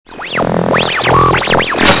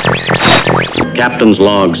Captain's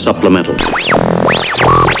Log Supplemental. Spider-Man,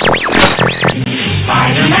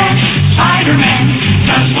 Spider-Man,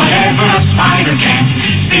 does whatever a spider can.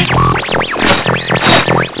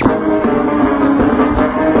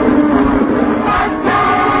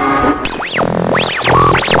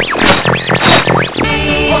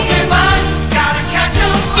 Pokemon, gotta catch 'em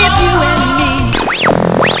all. It's you and me.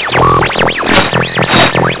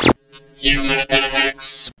 Human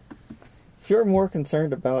attacks. If you're more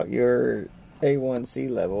concerned about your A1C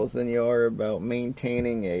levels than you are about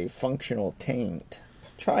maintaining a functional taint,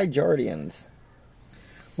 try Jardians.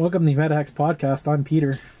 Welcome to the MetaHex Podcast. I'm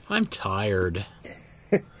Peter. I'm tired.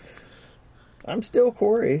 I'm still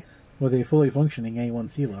Corey. With a fully functioning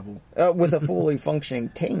A1C level. With a fully functioning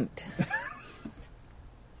taint.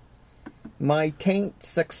 My taint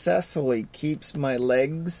successfully keeps my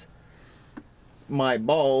legs, my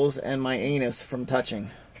balls, and my anus from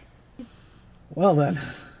touching. Well then.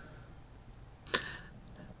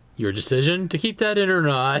 Your decision to keep that in or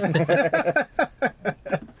not. I'm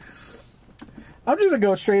just going to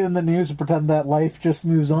go straight in the news and pretend that life just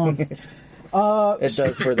moves on. It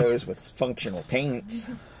does for those with functional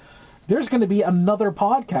taints. There's going to be another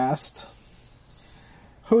podcast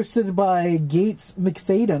hosted by Gates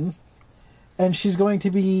McFadden, and she's going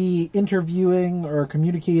to be interviewing or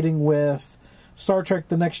communicating with Star Trek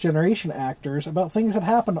The Next Generation actors about things that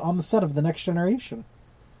happened on the set of The Next Generation.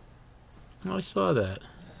 Oh, I saw that.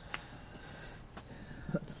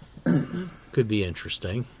 Could be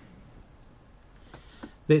interesting.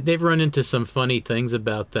 They've run into some funny things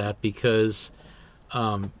about that because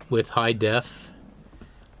with high def,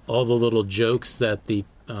 all the little jokes that the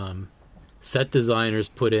set designers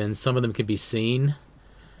put in, some of them can be seen.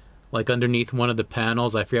 Like underneath one of the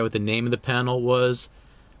panels, I forget what the name of the panel was,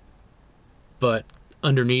 but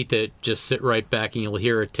underneath it, just sit right back and you'll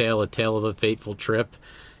hear a tale of a fateful trip.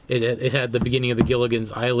 It had the beginning of the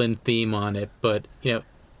Gilligan's Island theme on it, but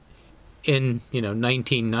in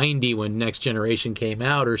 1990 when Next Generation came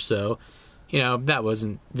out or so, that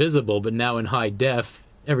wasn't visible, but now in high def,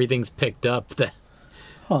 everything's picked up, the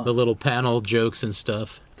little panel jokes and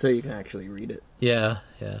stuff. So you can actually read it. Yeah.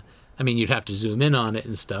 I mean, you'd have to zoom in on it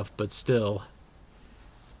and stuff, but still.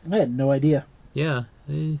 I had no idea. Yeah.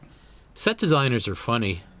 Set designers are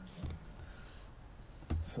funny.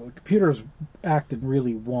 So the computer's acting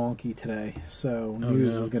really wonky today, so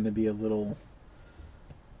news is going to be a little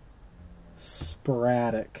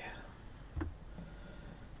sporadic.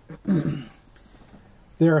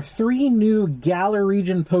 There are 3 new Galar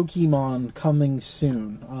region Pokemon coming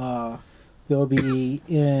soon. They'll be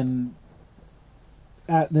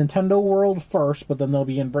at Nintendo World first, but then they'll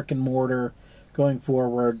be in brick and mortar going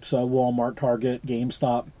forward. So Walmart, Target,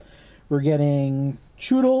 GameStop. We're getting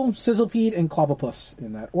Choodle, Sizzlipede, and Clobbopus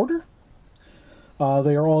in that order.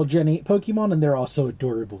 They are all Gen 8 Pokemon, and they're also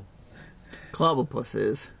adorable. Clobbopus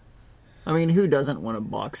is. I mean, who doesn't want a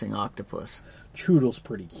boxing octopus? Choodle's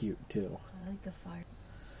pretty cute, too. I like the fire.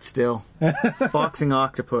 Still. Boxing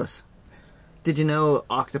octopus. Did you know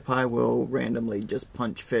octopi will randomly just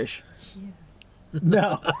punch fish?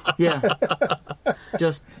 No. Yeah.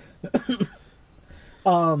 Just...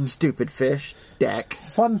 stupid fish. Deck.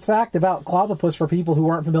 Fun fact about Clobbopus for people who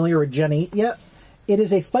aren't familiar with Gen 8 yet. It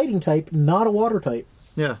is a fighting type, not a water type.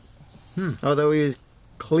 Yeah. Although he is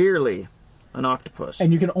clearly an octopus.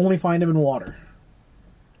 And you can only find him in water.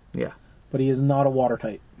 Yeah. But he is not a water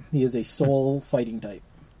type. He is a soul fighting type.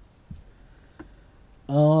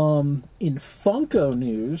 In Funko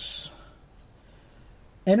news,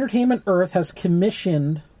 Entertainment Earth has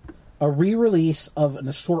commissioned a re-release of an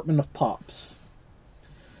assortment of Pops.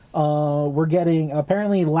 We're getting...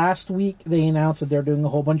 Apparently last week they announced that they're doing a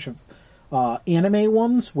whole bunch of anime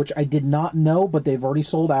ones, which I did not know, but they've already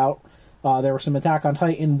sold out. There were some Attack on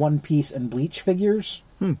Titan, One Piece, and Bleach figures.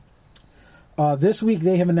 This week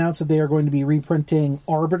they have announced that they are going to be reprinting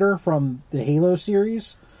Arbiter from the Halo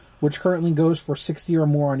series, which currently goes for $60 or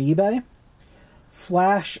more on eBay.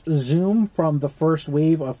 Flash Zoom from the first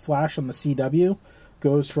wave of Flash on the CW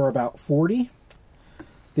goes for about $40.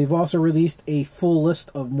 They've also released a full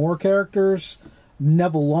list of more characters.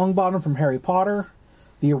 Neville Longbottom from Harry Potter.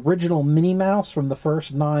 The original Minnie Mouse from the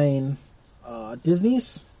first 9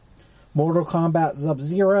 Disneys. Mortal Kombat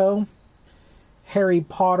Sub-Zero. Harry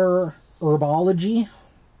Potter Herbology.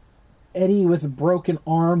 Eddie with a broken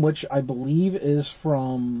arm, which I believe is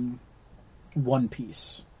from One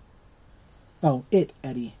Piece. Oh,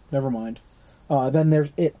 Eddie. Never mind. Then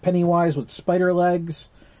there's Pennywise with spider legs.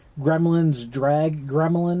 Gremlins Drag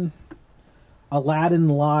Gremlin. Aladdin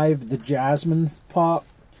Live The Jasmine Pop.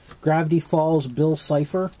 Gravity Falls Bill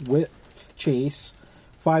Cipher with Chase.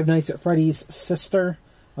 Five Nights at Freddy's Sister.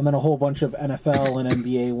 And then a whole bunch of NFL and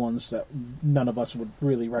NBA ones that none of us would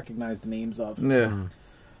really recognize the names of. Yeah.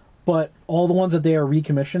 But all the ones that they are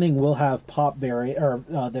recommissioning will have pop variant or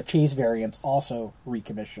the chase variants also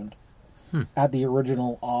recommissioned at the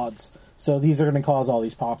original odds. So these are going to cause all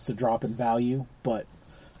these pops to drop in value, but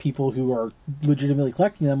people who are legitimately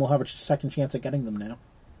collecting them will have a second chance at getting them now.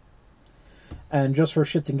 And just for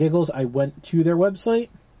shits and giggles, I went to their website.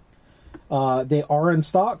 They are in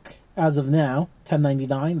stock as of now,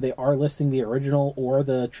 $10.99. They are listing the original or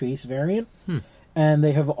the chase variant. And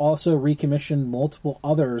they have also recommissioned multiple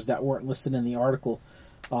others that weren't listed in the article,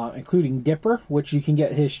 including Dipper, which you can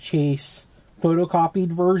get his chase photocopied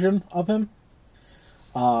version of him.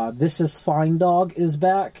 This is Fine Dog is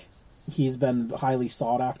back. He's been highly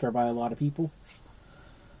sought after by a lot of people.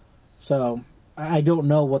 So I don't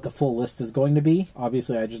know what the full list is going to be.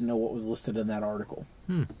 Obviously, I just know what was listed in that article.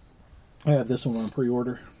 I have this one on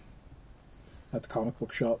pre-order at the comic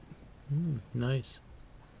book shop. Nice.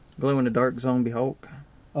 Glow in the Dark Zombie Hulk.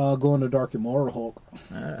 Glow in the Dark Immortal Hulk.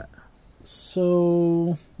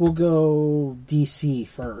 So we'll go DC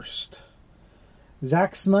first.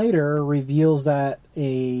 Zack Snyder reveals that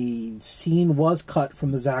a scene was cut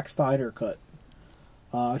from the Zack Snyder cut.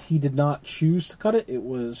 He did not choose to cut it. It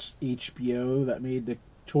was HBO that made the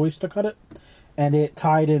choice to cut it. And it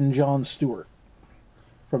tied in Jon Stewart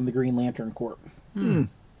from the Green Lantern Corps.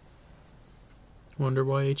 Wonder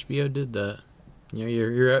why HBO did that. You know,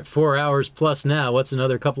 you're at 4 hours plus now. What's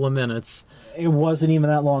another couple of minutes? It wasn't even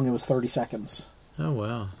that long. It was 30 seconds. Oh,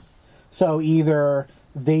 wow. So either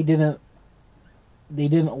they didn't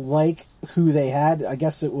like who they had. I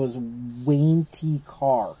guess it was Wayne T.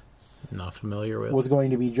 Carr. Not familiar with. Was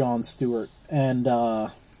going to be Jon Stewart. And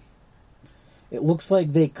it looks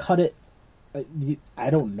like they cut it. I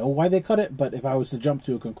don't know why they cut it, but if I was to jump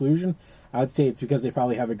to a conclusion, I would say it's because they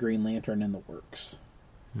probably have a Green Lantern in the works.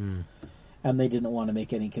 And they didn't want to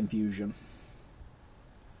make any confusion.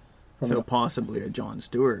 So possibly a Jon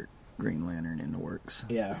Stewart Green Lantern in the works.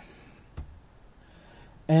 Yeah.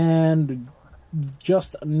 And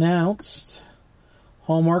just announced,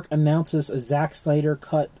 Hallmark announces a Zack Snyder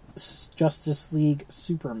cut Justice League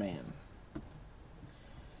Superman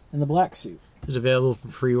in the black suit. Is it available for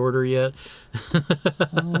pre-order yet?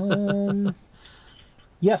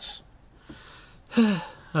 Yes.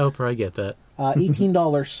 I'll probably get that.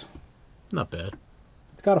 $18. Not bad.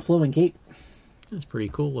 It's got a flowing cape. That's pretty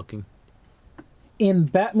cool looking. In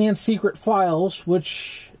Batman Secret Files,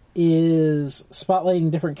 which is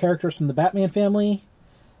spotlighting different characters from the Batman family,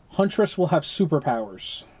 Huntress will have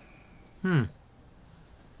superpowers.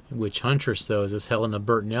 Which Huntress, though? Is this Helena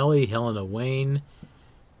Bertinelli, Helena Wayne,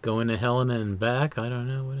 going to Helena and back? I don't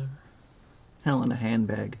know, whatever. Helena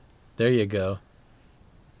Handbag. There you go.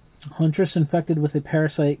 Huntress infected with a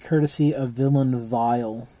parasite courtesy of villain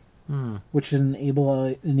Vile, which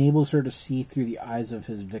enables her to see through the eyes of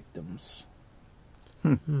his victims.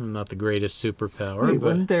 Not the greatest superpower, Wait,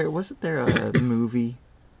 but... wasn't there a movie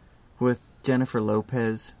with Jennifer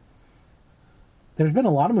Lopez? There's been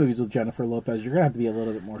a lot of movies with Jennifer Lopez. You're going to have to be a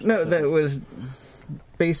little bit more specific. No, that was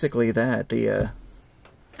basically that. The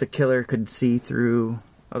killer could see through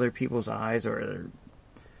other people's eyes, or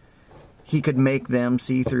he could make them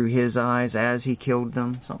see through his eyes as he killed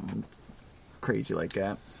them. Something crazy like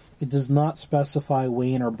that. It does not specify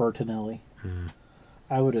Wayne or Bertinelli.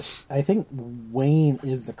 I think Wayne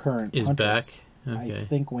is the current Huntress. Back? Okay. I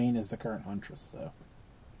think Wayne is the current Huntress,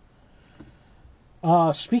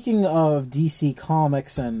 though. Speaking of DC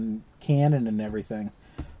Comics and canon and everything,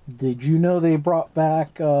 did you know they brought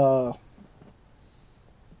back the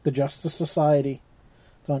Justice Society?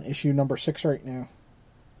 It's on issue number 6 right now.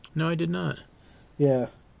 No, I did not. Yeah.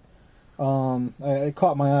 It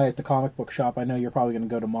caught my eye at the comic book shop. I know you're probably going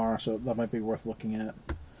to go tomorrow, so that might be worth looking at.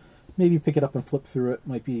 Maybe pick it up and flip through it.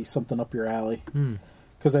 Might be something up your alley.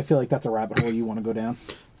 Because I feel like that's a rabbit hole you want to go down.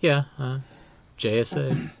 Yeah,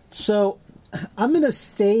 JSA. So, I'm going to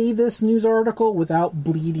say this news article without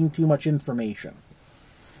bleeding too much information.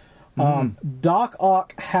 Doc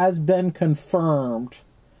Ock has been confirmed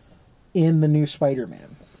in the new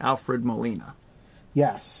Spider-Man. Alfred Molina.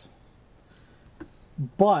 Yes.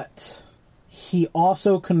 But he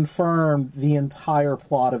also confirmed the entire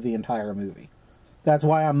plot of the entire movie. That's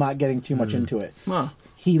why I'm not getting too much into it. Huh.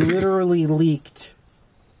 He literally leaked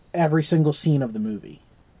every single scene of the movie.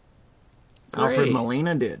 Alfred Great.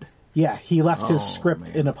 Molina did. Yeah, he left his script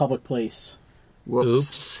man. in a public place. Whoops.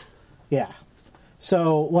 Oops. Yeah.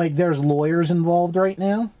 So, like, there's lawyers involved right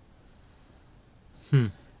now.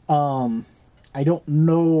 I don't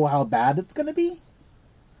know how bad it's going to be.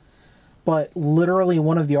 But literally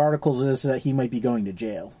one of the articles is that he might be going to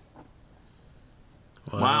jail.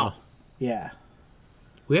 Wow. Yeah.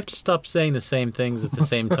 We have to stop saying the same things at the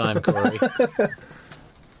same time, Corey.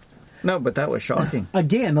 No, but that was shocking.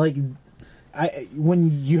 Again, like,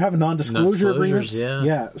 when you have a non-disclosure agreement,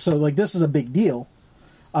 yeah. so like this is a big deal.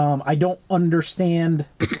 I don't understand.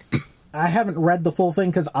 I haven't read the full thing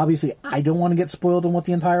because obviously I don't want to get spoiled on what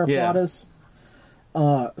the entire plot is.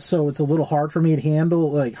 So it's a little hard for me to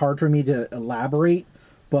handle, like hard for me to elaborate.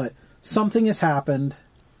 But something has happened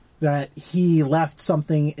that he left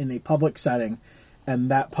something in a public setting,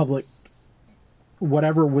 and that public,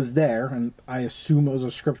 whatever was there, and I assume it was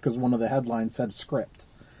a script because one of the headlines said script,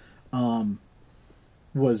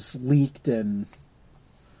 was leaked and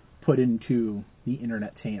put into the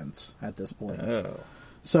internet's hands at this point. Oh.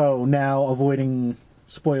 So now avoiding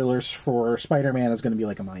spoilers for Spider-Man is going to be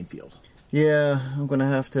like a minefield. Yeah, I'm going to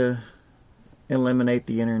have to eliminate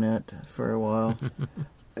the internet for a while.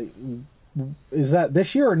 Is that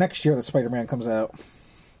this year or next year that Spider-Man comes out?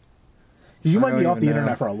 'Cause you might be off the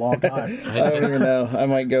internet for a long time. I don't even know. I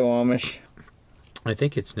might go Amish. I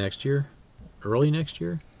think it's next year. Early next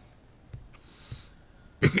year.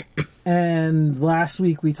 And last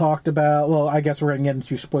week we talked about, well, I guess we're going to get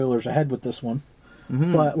into spoilers ahead with this one.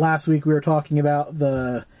 Mm-hmm. But last week we were talking about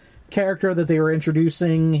the character that they were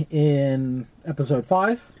introducing in episode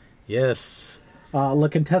 5. Yes. La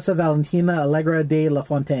Contessa Valentina Allegra de la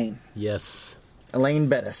Fontaine. Yes. Elaine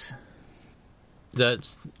Bettis.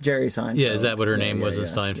 That's Jerry Seinfeld. Yeah, is that what her name was in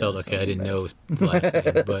Steinfeld? Okay, I didn't know the last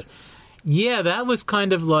name, but yeah, that was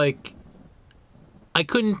kind of like I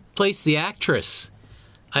couldn't place the actress.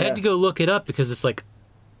 I had to go look it up because it's like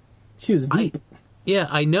she was Veep.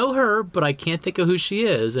 I know her, but I can't think of who she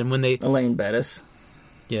is. And when they Elaine Bettis.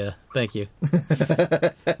 Yeah, thank you.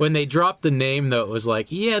 When they dropped the name, though, it was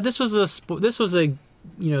like, yeah, this was a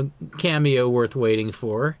cameo worth waiting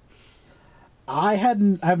for. I have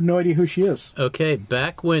no idea who she is. Okay,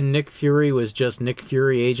 back when Nick Fury was just Nick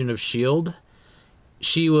Fury, Agent of S.H.I.E.L.D.,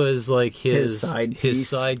 she was like his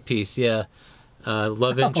side piece, yeah.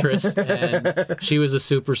 Love interest, and she was a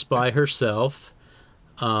super spy herself.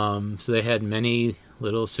 So they had many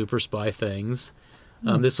little super spy things.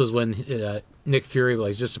 This was when Nick Fury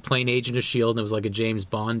was just a plain Agent of S.H.I.E.L.D., and it was like a James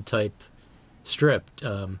Bond type strip.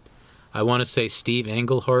 I want to say Steve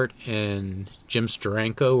Englehart and Jim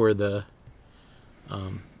Steranko were the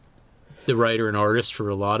writer and artist for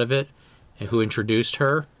a lot of it, and who introduced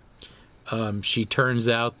her.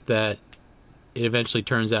 It eventually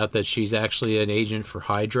turns out that she's actually an agent for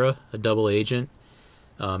Hydra, a double agent.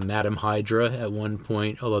 Madam Hydra at one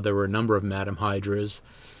point, although there were a number of Madam Hydras.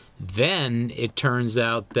 Then it turns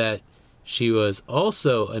out that she was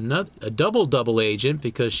also a double agent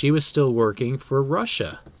because she was still working for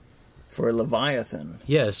Russia. For Leviathan.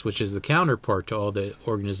 Yes, which is the counterpart to all the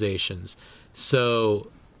organizations.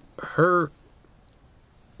 So her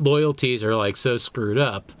loyalties are like so screwed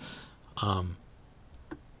up.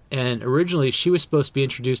 And originally she was supposed to be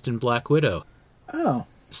introduced in Black Widow. Oh.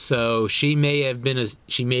 So she may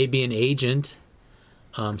be an agent,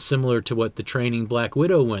 similar to what the training Black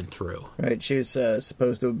Widow went through. Right, she was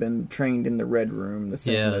supposed to have been trained in the Red Room, the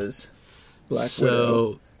same as Black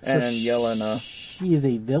Widow and Yelena. She is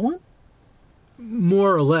a villain?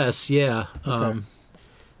 More or less, yeah. Okay.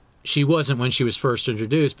 She wasn't when she was first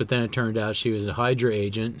introduced, but then it turned out she was a Hydra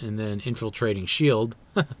agent and then infiltrating S.H.I.E.L.D.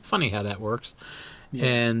 Funny how that works. Yeah.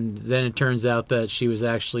 And then it turns out that she was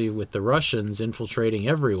actually with the Russians infiltrating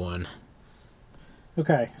everyone.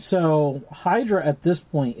 Okay, so Hydra at this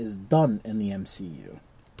point is done in the MCU.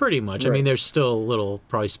 Pretty much. Right. I mean, there's still little,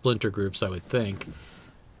 probably splinter groups, I would think.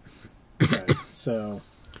 Okay, so...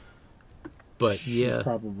 But she's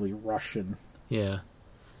probably Russian. Yeah.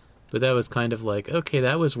 But that was kind of like, okay,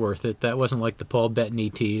 that was worth it. That wasn't like the Paul Bettany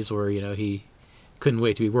tease where, he couldn't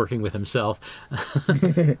wait to be working with himself.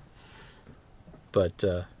 But,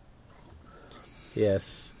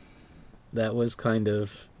 yes, that was kind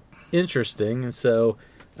of interesting. And so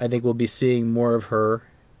I think we'll be seeing more of her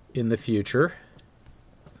in the future.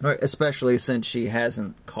 Right, especially since she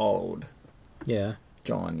hasn't called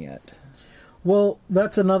John yet. Well,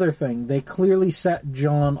 that's another thing. They clearly set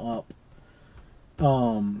John up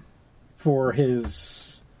for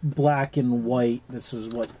his black and white, this is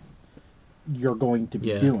what you're going to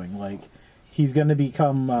be doing. Like, he's going to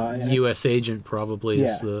become... U.S. agent probably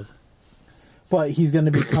is the... But he's going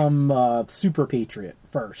to become Super Patriot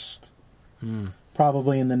first.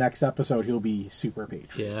 Probably in the next episode he'll be Super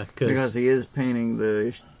Patriot. Yeah, because he is painting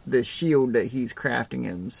the shield that he's crafting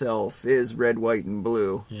himself is red, white, and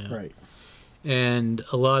blue. Yeah. Right. And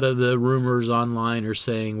a lot of the rumors online are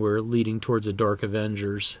saying we're leading towards a Dark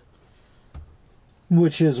Avengers.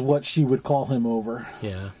 Which is what she would call him over.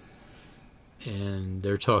 Yeah. and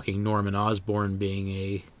they're talking Norman Osborn being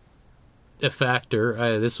a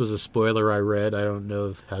factor. This was a spoiler I read. I don't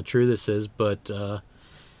know how true this is, but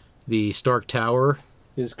the Stark Tower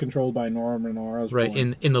Is controlled by Norman Osborn. right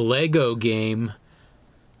in the Lego game.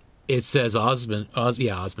 It says Oscorp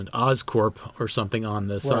or something on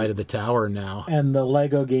the side of the tower now. And the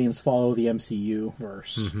Lego games follow the MCU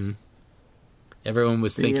verse. Mm-hmm. Everyone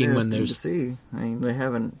was thinking when there's... to see. I mean, they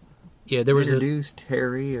haven't there was introduced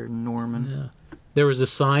Harry or Norman. Yeah. There was a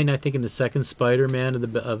sign, I think, in the second Spider-Man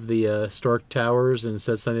of the Stark Towers, and it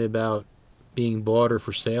said something about being bought or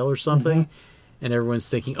for sale or something. Mm-hmm. And everyone's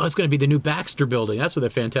thinking, oh, it's going to be the new Baxter Building. That's where the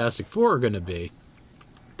Fantastic Four are going to be.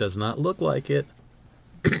 Does not look like it.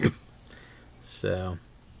 So,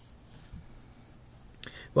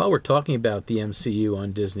 while we're talking about the MCU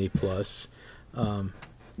on Disney Plus,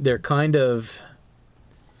 they're kind of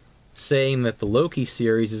saying that the Loki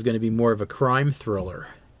series is going to be more of a crime thriller.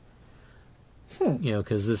 You know,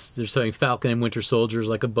 because they're saying Falcon and Winter Soldier is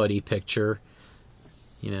like a buddy picture.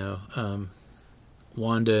 You know,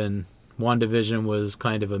 Wanda and WandaVision was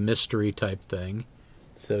kind of a mystery type thing.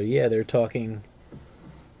 So yeah, they're talking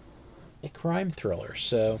a crime thriller.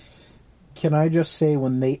 So, can I just say,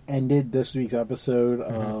 when they ended this week's episode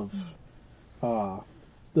of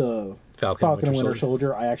the Falcon and Winter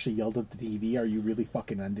Soldier, I actually yelled at the TV, "Are you really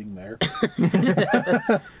fucking ending there?"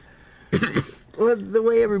 Well, the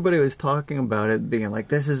way everybody was talking about it, being like,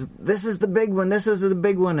 "This is the big one. This is the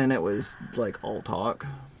big one," and it was like all talk.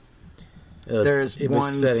 It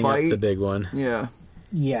was setting up the big one. Yeah.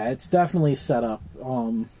 Yeah, it's definitely set up.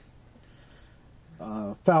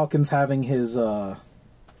 Falcon's having his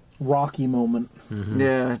Rocky moment. Mm-hmm.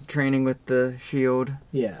 Yeah, training with the shield.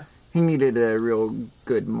 Yeah. He needed a real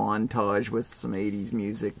good montage with some 80s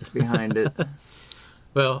music behind it.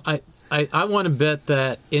 Well, I want to bet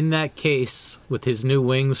that in that case, with his new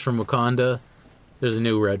wings from Wakanda, there's a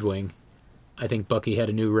new Red Wing. I think Bucky had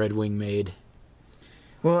a new Red Wing made.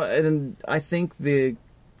 Well, and I think the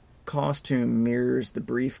costume mirrors the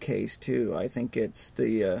briefcase, too. I think it's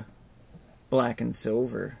the black and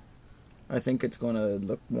silver. I think it's going to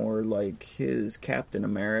look more like his Captain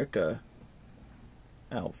America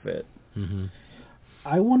outfit. Mm-hmm.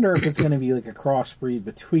 I wonder if it's going to be like a crossbreed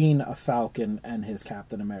between a Falcon and his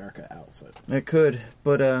Captain America outfit. It could,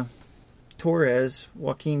 but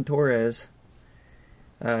Joaquin Torres,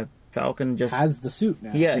 Falcon just has the suit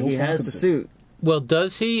now. Yeah, he has the suit. Well,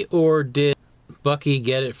 does he, or did Bucky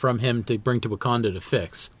get it from him to bring to Wakanda to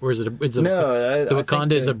fix, or is it? No, the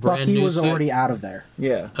Wakanda is a brand Bucky new was suit? already out of there.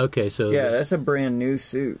 Yeah. Okay, so that's a brand new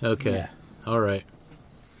suit. Okay, Yeah. All right.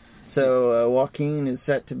 So Joaquin is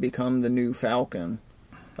set to become the new Falcon.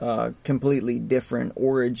 Completely different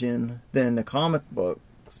origin than the comic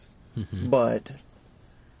books, but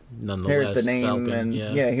Nonetheless, here's the name, Falcon, and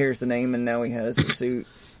here's the name, and now he has the suit.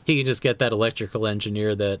 He can just get that electrical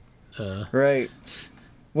engineer that Right.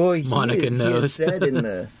 Well, Monica he knows. has said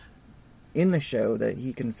in the show that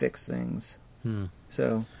he can fix things.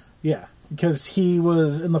 So Yeah, because he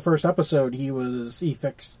was in the first episode. He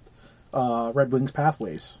fixed Red Wing's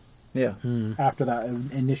pathways yeah, after that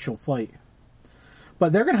initial fight.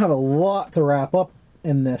 But they're going to have a lot to wrap up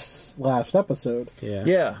in this last episode.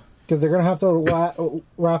 yeah. Because they're going to have to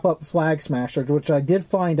wrap up Flag Smashers, which I did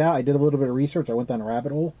find out. I did a little bit of research. I went down a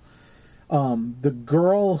rabbit hole. The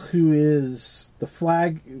girl who is the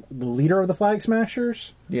leader of the Flag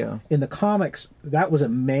Smashers, Yeah. in the comics, that was a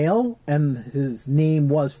male, and his name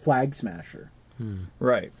was Flag Smasher.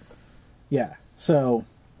 Right. Yeah. So,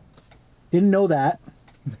 didn't know that.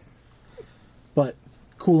 But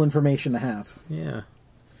cool information to have. Yeah.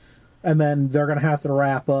 And then they're going to have to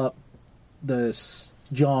wrap up this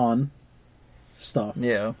John stuff.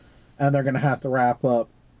 Yeah. And they're going to have to wrap up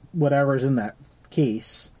whatever's in that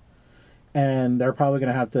case. And they're probably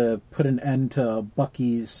going to have to put an end to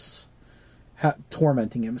Bucky's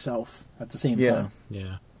tormenting himself at the same time.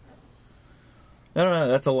 Yeah. I don't know.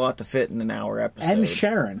 That's a lot to fit in an hour episode. And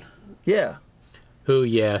Sharon. Yeah. Who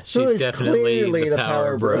she's is definitely clearly the the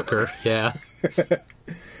power power broker. Yeah.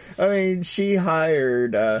 I mean, she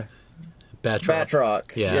hired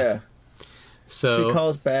Batroc. Yeah. So She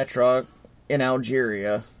calls Batroc in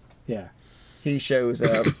Algeria. Yeah. He shows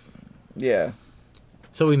up. Yeah.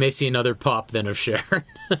 So we may see another pop then of Sharon.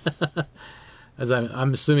 As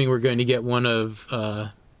I'm assuming we're going to get one of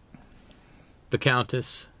the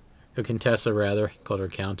Countess, or Contessa rather. Called her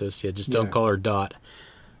Countess. Yeah, just don't call her Dot,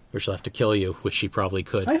 or she'll have to kill you, which she probably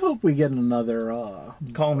could. I hope we get another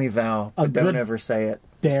Call me Val, but don't ever say it.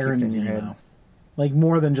 Baron Just keep it in your Zemo. head. Like,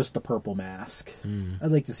 more than just a purple mask.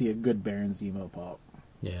 I'd like to see a good Baron Zemo pop.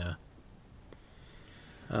 Yeah.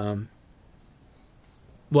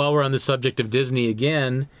 while we're on the subject of Disney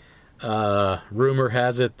again, rumor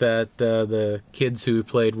has it that the kids who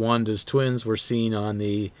played Wanda's twins were seen on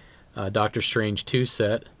the Doctor Strange 2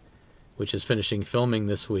 set, which is finishing filming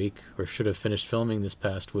this week, or should have finished filming this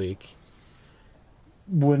past week.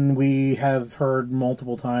 When we have heard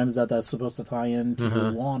multiple times that that's supposed to tie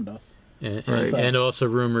into Wanda. And also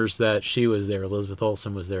rumors that she was there. Elizabeth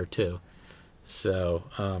Olsen was there too. So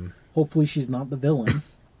hopefully she's not the villain.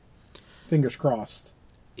 Fingers crossed.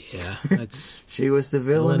 Yeah, that's She was the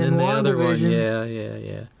villain in the other one. WandaVision.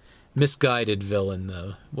 Yeah. Misguided villain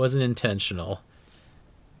though. Wasn't intentional.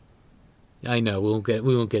 I know we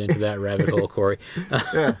won't get into that rabbit hole, Corey.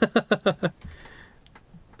 Yeah.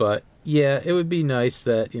 But yeah, it would be nice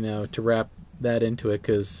that to wrap that into it,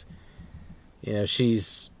 because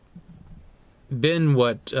she's been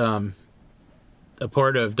a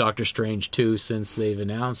part of Doctor Strange 2 since they've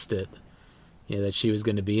announced it. That she was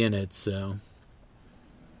going to be in it. So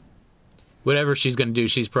whatever she's going to do,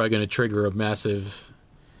 she's probably going to trigger a massive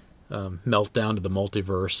meltdown to the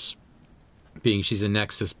multiverse. Being she's a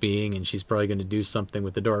Nexus being, and she's probably going to do something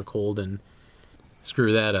with the Darkhold and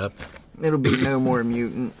screw that up. It'll be no more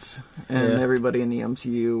mutants, and everybody in the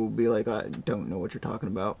MCU will be like, I don't know what you're talking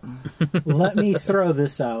about. Let me throw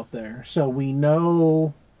this out there. So we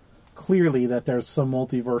know clearly that there's some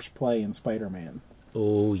multiverse play in Spider-Man.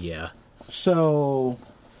 Oh, yeah. So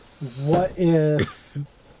what if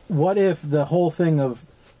the whole thing of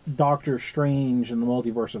Doctor Strange and the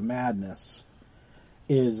Multiverse of Madness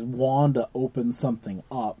is Wanda opens something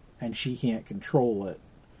up and she can't control it?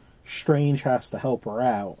 Strange has to help her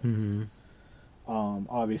out. Mm-hmm.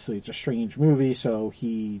 Obviously, it's a Strange movie, so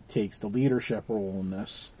he takes the leadership role in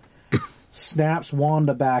this. Snaps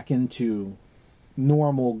Wanda back into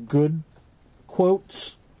normal, good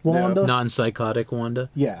quotes Wanda. Non-psychotic Wanda.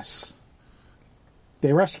 Yes.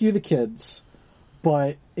 They rescue the kids,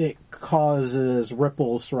 but it causes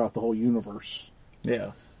ripples throughout the whole universe.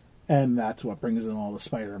 Yeah. And that's what brings in all the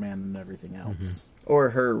Spider-Man and everything else. Mm-hmm.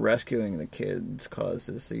 Or her rescuing the kids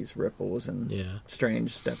causes these ripples, and Yeah.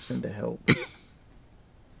 Strange steps in to help.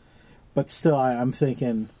 But still, I'm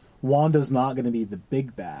thinking Wanda's not going to be the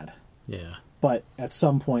big bad. Yeah. But at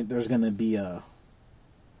some point, there's going to be a...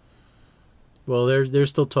 Well, they're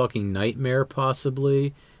still talking Nightmare,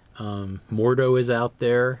 possibly. Mordo is out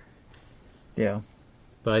there. Yeah.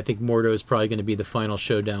 But I think Mordo is probably going to be the final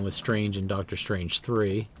showdown with Strange in Doctor Strange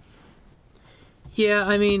 3. Yeah,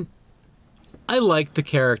 I mean, I like the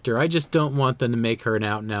character. I just don't want them to make her an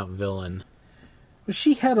out-and-out villain.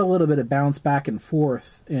 She had a little bit of bounce back and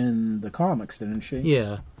forth in the comics, didn't she?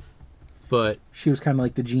 Yeah. But She was kind of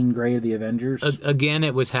like the Jean Grey of the Avengers. again,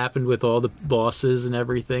 it was happened with all the bosses and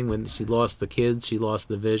everything. When she lost the kids, she lost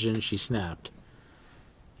the vision, she snapped.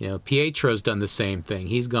 Pietro's done the same thing.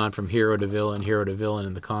 He's gone from hero to villain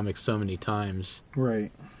in the comics so many times.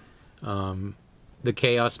 Right. The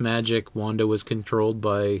chaos magic, Wanda was controlled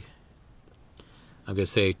by, I'm going to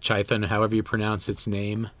say Chithon, however you pronounce its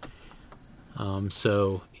name.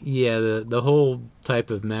 So, yeah, the whole type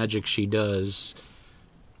of magic she does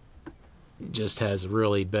just has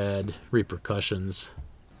really bad repercussions.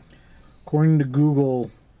 According to Google,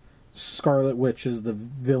 Scarlet Witch is the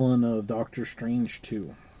villain of Doctor Strange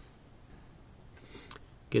 2.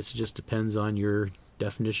 Guess it just depends on your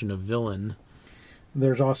definition of villain.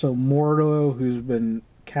 There's also Mordo, who's been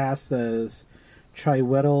cast as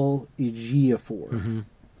Chiwetel Ejiofor. Mm-hmm.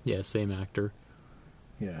 Yeah, same actor.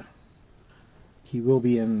 Yeah. He will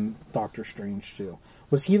be in Doctor Strange 2.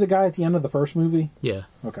 Was he the guy at the end of the first movie? Yeah.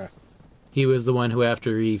 Okay. He was the one who,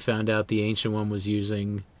 after he found out the Ancient One was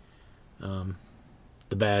using the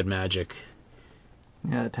bad magic.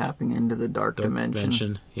 Yeah, tapping into the dark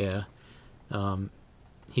dimension. Yeah.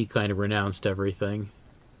 He kind of renounced everything.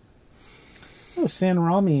 Oh, Sam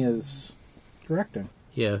Raimi is directing.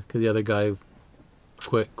 Yeah, because the other guy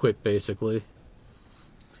quit basically.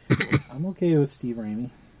 I'm okay with Steve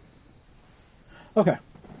Raimi. Okay.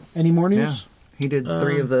 Any more news? Yeah. He did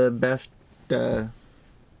 3 of the best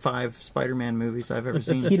 5 Spider-Man movies I've ever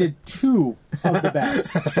seen. He did 2 of the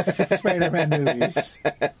best Spider-Man movies.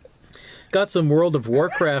 Got some World of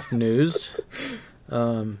Warcraft news.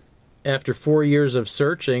 After 4 years of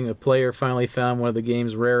searching, a player finally found one of the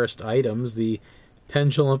game's rarest items, the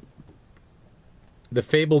fabled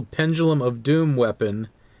Pendulum of Doom weapon.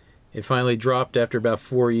 It finally dropped after about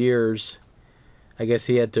 4 years. I guess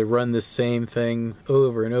he had to run the same thing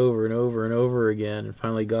over and over and over and over again, and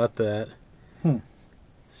finally got that.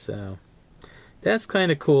 So, that's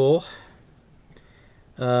kind of cool.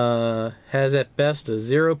 Has at best a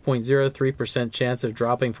 0.03% chance of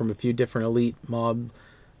dropping from a few different elite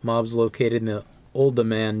mobs located in the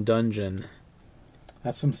Uldaman dungeon.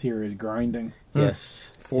 That's some serious grinding.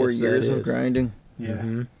 Yes. 4 Yes, that years of is. grinding.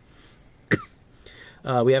 Yeah.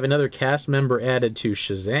 We have another cast member added to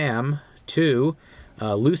Shazam 2.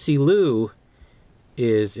 Lucy Liu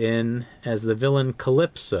is in as the villain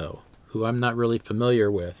Calypso, who I'm not really familiar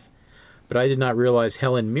with. But I did not realize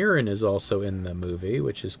Helen Mirren is also in the movie,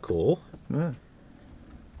 which is cool. Yeah.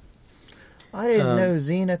 I didn't know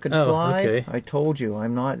Xena could fly. Okay. I told you,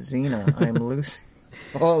 I'm not Xena. I'm Lucy.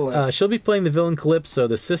 Oh, She'll be playing the villain Calypso,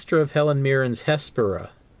 the sister of Helen Mirren's Hespera.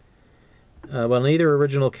 While neither are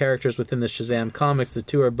original characters within the Shazam comics, the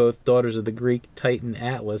two are both daughters of the Greek Titan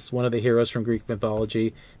Atlas, one of the heroes from Greek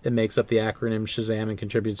mythology that makes up the acronym Shazam and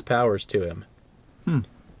contributes powers to him.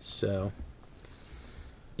 So,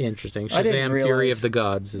 interesting. I didn't Shazam: Fury realize- of the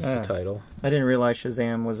Gods is the title. I didn't realize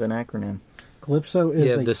Shazam was an acronym. Calypso is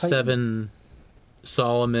Yeah, a the Titan. 7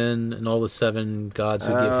 Solomon and all the 7 gods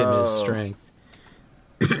who give him his Oh. strength.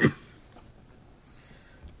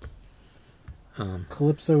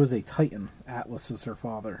 Calypso is a Titan. Atlas is her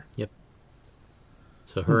father.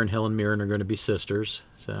 So her and Helen Mirren are going to be sisters.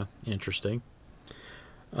 So, interesting.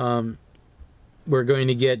 We're going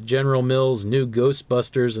to get General Mills' new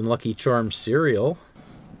Ghostbusters and Lucky Charms cereal.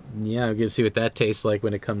 Yeah, we're going to see what that tastes like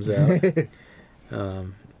when it comes out.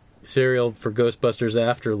 Cereal for Ghostbusters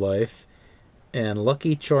Afterlife. And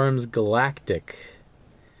Lucky Charms Galactic.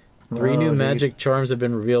 3 new Oh, geez. magic charms have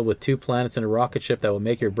been revealed with 2 planets and a rocket ship that will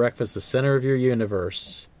make your breakfast the center of your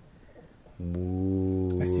universe.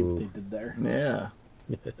 Ooh. I see what they did there. Yeah.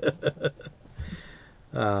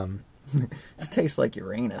 This tastes like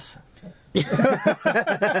Uranus.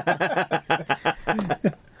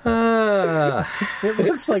 It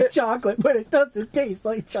looks like chocolate, but it doesn't taste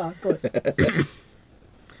like chocolate.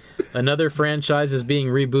 Another franchise is being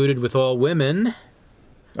rebooted with all women.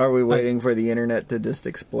 Are we waiting for the internet to just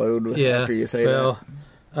explode after you say well,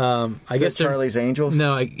 that? I guess they're- Charlie's Angels?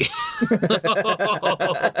 No, I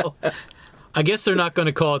guess they're not going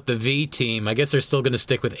to call it the V Team. I guess they're still going to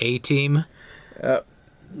stick with A Team.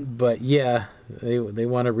 But yeah, they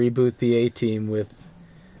want to reboot the A Team with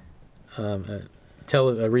a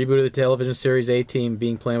reboot of the television series A Team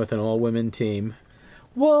being planned with an all-women team.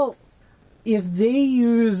 Well, if they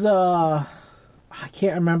use, I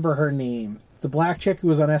can't remember her name. It's the black chick who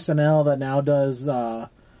was on SNL that now does the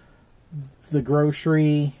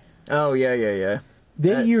grocery. Oh, yeah.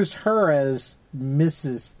 They use her as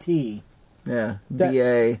Mrs. T. Yeah, That-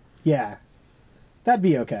 BA. Yeah. That'd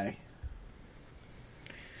be okay.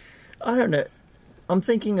 I don't know. I'm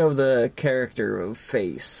thinking of the character of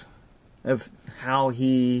Face, of how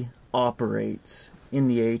he operates in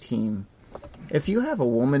the A-Team. If you have a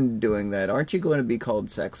woman doing that, aren't you going to be called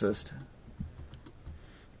sexist?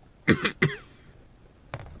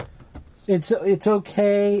 It's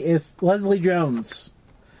okay if Leslie Jones.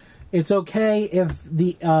 It's okay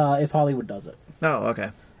if Hollywood does it, Oh,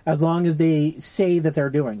 okay. as long as they say that they're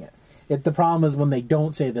doing it. The problem is when they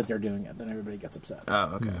don't say that they're doing it, then everybody gets upset.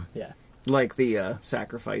 Oh, okay. Yeah. Like the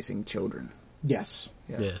sacrificing children. Yes.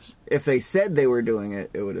 Yes. If they said they were doing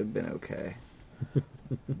it, it would have been okay.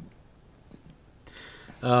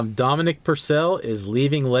 Dominic Purcell is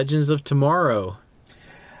leaving Legends of Tomorrow.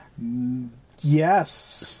 Yes.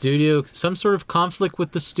 Studio, some sort of conflict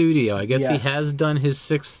with the studio. I guess Yeah. he has done his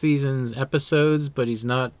 6 seasons episodes, but he's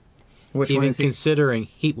not Which one even is he? considering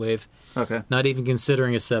Heatwave. Okay. Not even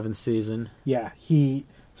considering a 7th season. Yeah.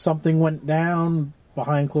 Something went down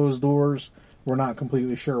behind closed doors. We're not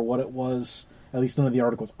completely sure what it was. At least none of the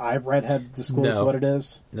articles I've read have disclosed No. what it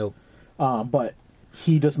is. Nope. But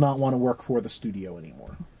he does not want to work for the studio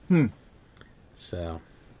anymore. So,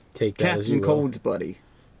 take that as you Captain will. Cold's buddy.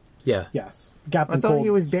 Yeah, Yes. I Captain thought Cold.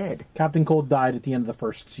 he was dead. Captain Cold died at the end of the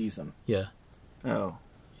first season. yeah. Oh.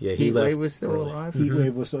 Yeah, he Heatwave left was still early. alive?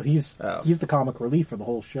 Heatwave was he's Oh. he's the comic relief for the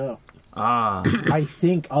whole show. Ah. I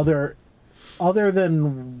think other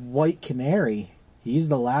than White Canary, he's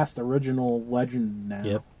the last original legend now.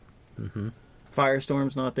 Yep.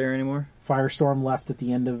 Firestorm's not there anymore? Firestorm left at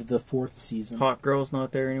the end of the 4th season. Hawk Girl's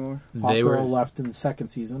not there anymore? They Hawkgirl were left in the 2nd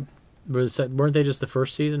season. weren't they just the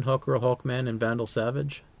first season? Hawkgirl, Hawkman, and Vandal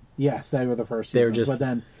Savage. Yes, they were the first They season. were just- But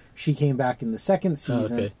then she came back in the 2nd Oh,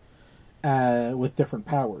 season okay. with different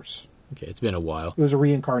powers. Okay, it's been a while. It was a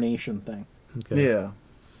reincarnation thing. Okay. Yeah.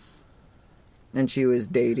 And she was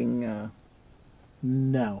dating,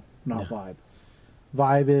 No, not Vibe.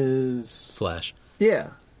 Vibe is Flash.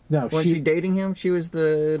 yeah. no. Wasn't she dating him? She was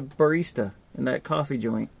the barista in that coffee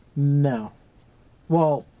joint. No.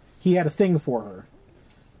 Well, he had a thing for her.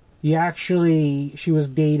 She was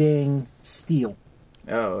dating Steel.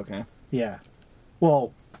 Oh, okay. Yeah.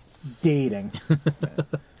 Well, dating.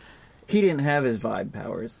 He didn't have his vibe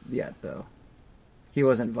powers yet, though. He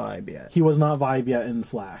wasn't Vibe yet. He was not Vibe yet in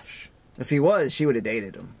Flash. If he was, she would have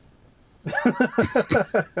dated him.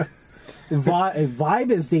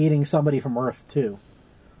 Vibe is dating somebody from Earth 2.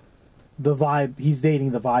 He's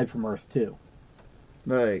dating the Vibe from Earth 2.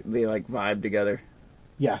 They vibe together.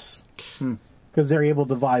 Yes. Because they're able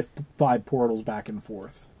to vibe portals back and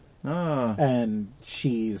forth. Oh. And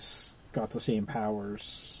she's got the same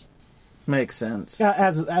powers. Makes sense.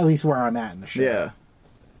 As at least where I'm at in the show. Yeah.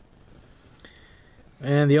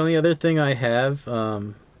 And the only other thing I have,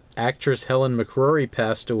 actress Helen McCrory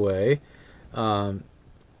passed away.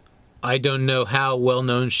 I don't know how well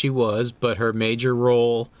known she was, but her major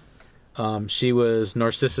role, she was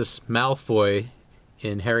Narcissus Malfoy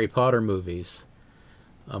in Harry Potter movies.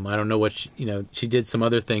 I don't know what she did some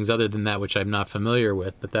other things other than that, which I'm not familiar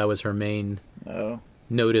with, but that was her main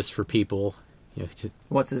notice for people.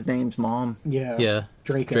 What's his name's mom? Yeah.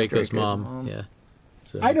 Draco's mom. Yeah.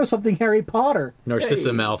 So, I know something Harry Potter. Narcissa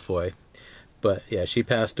Malfoy. But yeah, she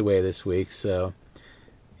passed away this week, so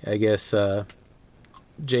I guess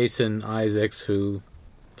Jason Isaacs, who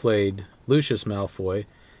played Lucius Malfoy,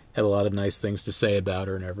 had a lot of nice things to say about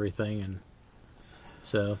her and everything, and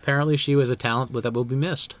so apparently she was a talent that will be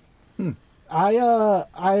missed.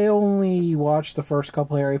 I only watched the first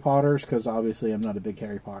couple Harry Potters because obviously I'm not a big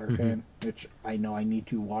Harry Potter fan, which I know I need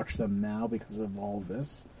to watch them now because of all of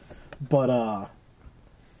this. But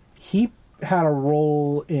he had a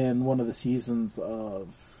role in one of the seasons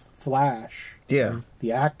of Flash. Yeah.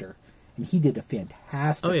 The actor. And he did a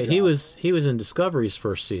fantastic job. He was in Discovery's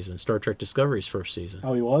first season, Star Trek Discovery's first season.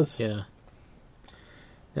 Oh, he was? Yeah.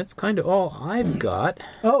 That's kind of all I've got.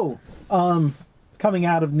 Oh, coming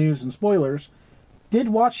out of news and spoilers, did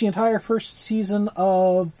watch the entire first season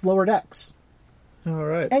of Lower Decks. All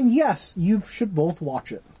right. And yes, you should both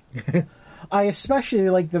watch it. I especially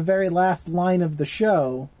like the very last line of the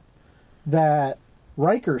show that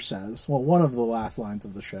Riker says. Well, one of the last lines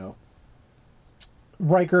of the show.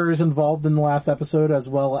 Riker is involved in the last episode as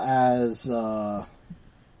well as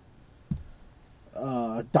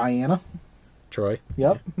Diana. Troy.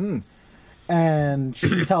 Yep. And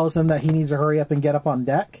she tells him that he needs to hurry up and get up on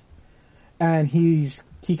deck. And he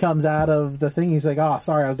comes out of the thing. He's like, "Oh,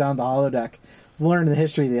 sorry, I was down the holodeck. I was learning the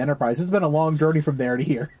history of the Enterprise. It's been a long journey from there to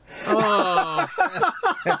here." Oh,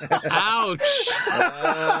 ouch!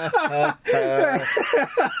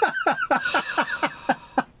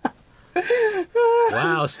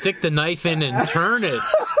 Wow, stick the knife in and turn it.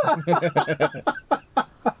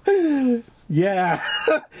 Yeah,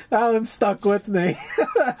 that one stuck with me.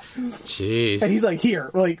 Jeez. And he's like,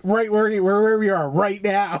 "Here, like right where we are right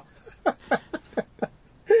now."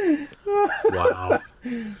 Wow.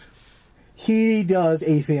 He does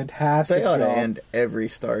a fantastic They ought to job. end every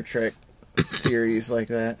Star Trek series like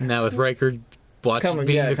that. Now with Riker watching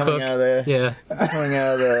being the coming cook. out of the Yeah. coming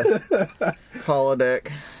out of the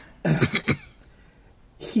holodeck.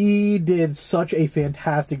 He did such a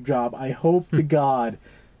fantastic job. I hope to God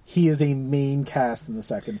he is a main cast in the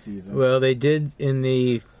second season. Well, they did in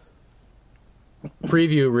the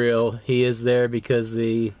preview reel. He is there because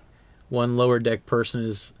the one lower deck person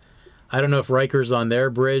is. I don't know if Riker's on their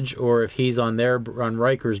bridge or if he's on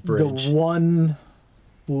Riker's bridge. The one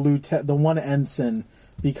ensign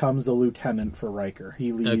becomes a lieutenant for Riker.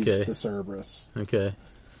 He leaves the Cerberus Okay.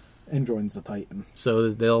 and joins the Titan. So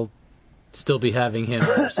they'll still be having him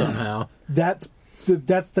there somehow. That's the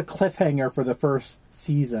cliffhanger for the first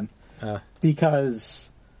season because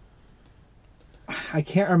I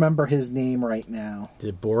can't remember his name right now. Is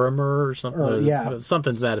it Boromir or something? Yeah.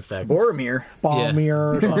 Something to that effect. Boromir.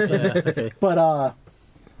 Balmir or something. Yeah, okay. But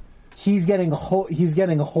he's getting a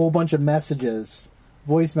whole bunch of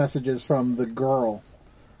voice messages from the girl,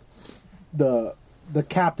 the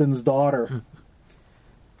captain's daughter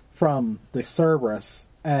from the Cerberus,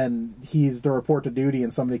 and he's to report to duty,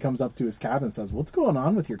 and somebody comes up to his cabin and says, "What's going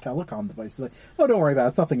on with your telecom device?" He's like, "Oh, don't worry about it.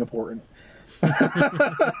 It's nothing important."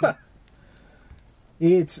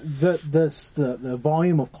 It's the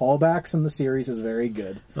volume of callbacks in the series is very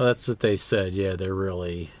good. Well, that's what they said. Yeah, they're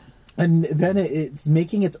really. And then it's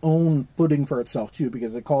making its own footing for itself, too,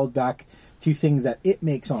 because it calls back to things that it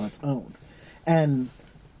makes on its own. And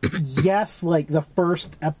yes, like the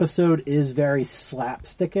first episode is very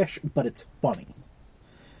slapstickish, but it's funny.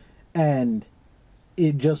 And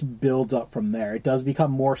it just builds up from there. It does become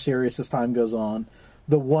more serious as time goes on.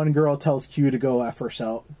 The one girl tells Q to go F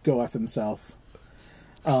himself.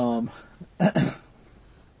 John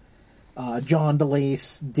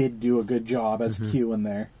DeLace did do a good job as Q in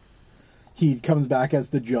there. He comes back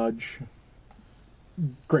as the judge.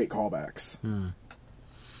 Great callbacks.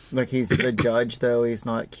 Like he's the judge, though. He's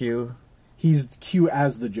not Q. He's Q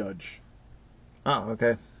as the judge. Oh,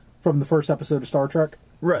 okay. from the first episode of Star Trek,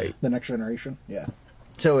 Right. The Next Generation. Yeah.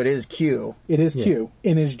 So it is Q. It is Q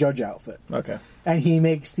in his judge outfit. Okay. And he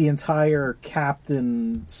makes the entire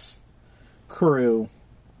captain's crew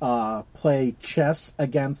play chess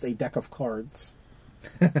against a deck of cards.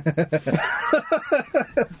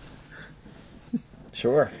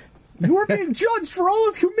 Sure. You are being judged for all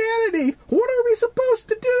of humanity. What are we supposed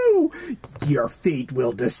to do? Your fate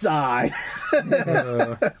will decide.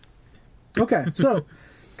 Okay, so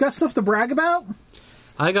got stuff to brag about?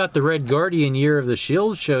 I got the Red Guardian Year of the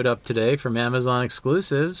Shield showed up today from Amazon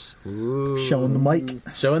exclusives. Ooh. Showing the mic.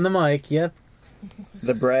 Showing the mic, yep.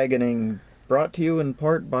 The bragging brought to you in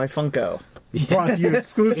part by Funko. Brought to you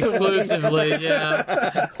exclusively. Exclusively,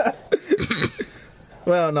 yeah.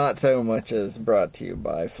 Well, not so much as brought to you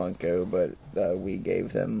by Funko, but we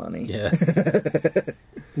gave them money Yeah.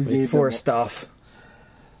 We gave for them stuff.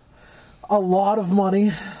 a lot of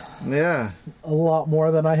money. Yeah. A lot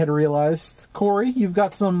more than I had realized. Corey, you've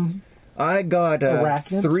got some... I got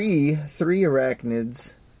Arachnids? three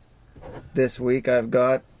arachnids this week. I've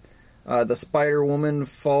got the Spider-Woman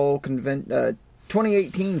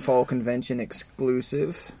 2018 Fall Convention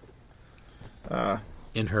exclusive.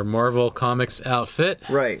 In her Marvel Comics outfit.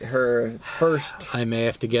 Right, her first. I may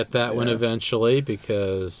have to get that one Yeah. eventually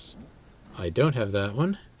because I don't have that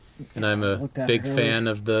one. And I'm a looked at big her. fan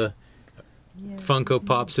of the Funko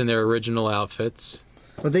Pops in their original outfits.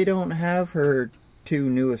 Well, they don't have her two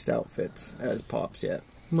newest outfits as Pops yet.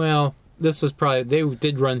 Well, this was probably... They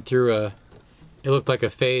did run through a... It looked like a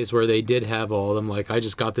phase where they did have all of them. Like, I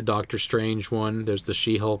just got the Doctor Strange one. There's the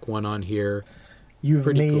She-Hulk one on here. You've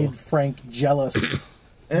Pretty made cool. Frank jealous.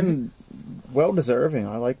 And well deserving.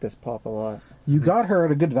 I like this Pop a lot. You got her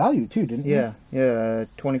at a good value, too, didn't you? Yeah,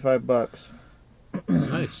 $25.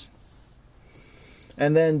 Nice.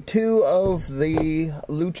 And then two of the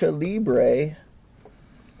Lucha Libre,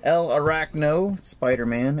 El Arachno,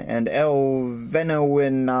 Spider-Man, and El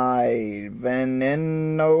Venenoide.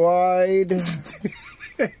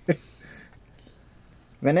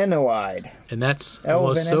 Venenoide. And that's El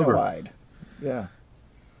almost sober. Venenoide. Yeah.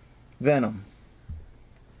 Venom.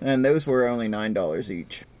 And those were only $9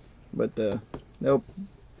 each. But they'll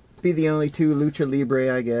be the only two Lucha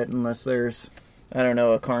Libre I get unless there's, I don't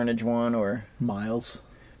know, a Carnage one or Miles.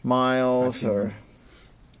 Miles or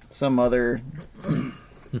some other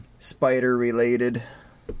spider-related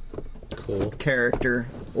Cool. character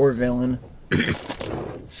or villain.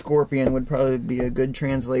 Scorpion would probably be a good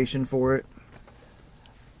translation for it.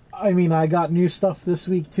 I mean, I got new stuff this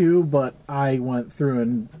week, too, but I went through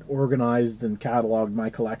and organized and cataloged my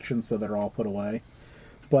collection so they're all put away.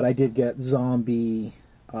 But I did get Zombie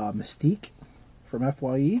Mystique from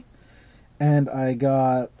FYE. And I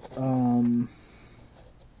got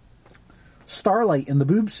Starlight in the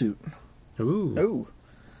boob suit. Ooh.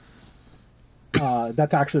 Oh,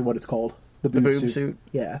 That's actually what it's called. The the boob, boob suit.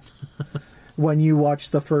 Yeah. When you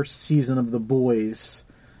watch the first season of The Boys,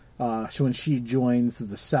 so when she joins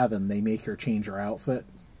the Seven, they make her change her outfit.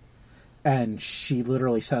 And she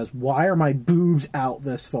literally says, "Why are my boobs out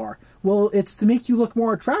this far?" Well, it's to make you look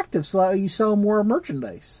more attractive so that you sell more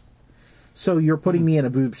merchandise. So you're putting me in a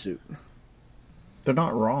boob suit. They're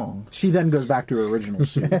not wrong. She then goes back to her original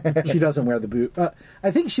suit. She doesn't wear the boob.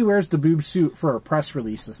 I think she wears the boob suit for her press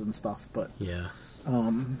releases and stuff, but Yeah.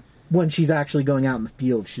 when she's actually going out in the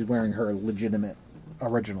field, she's wearing her legitimate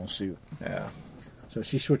original suit. Yeah. So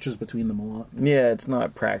she switches between them a lot. Yeah, it's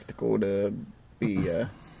not practical to be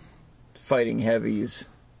fighting heavies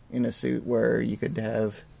in a suit where you could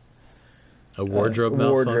have A wardrobe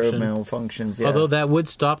wardrobe malfunction. malfunctions. Yes. Although that would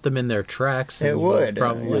stop them in their tracks. And It would,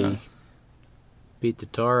 probably yeah. beat the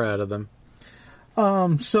tar out of them.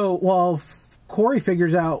 So while Corey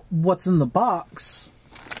figures out what's in the box,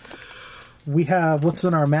 we have what's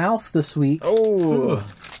in our mouth this week. Oh,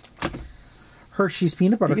 Hershey's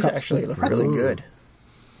peanut butter these cups actually with look really pretzels. good.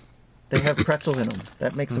 They have pretzels in them.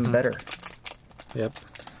 That makes them better. Yep.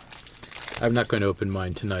 I'm not going to open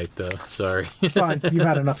mine tonight, though. Sorry. Fine, you've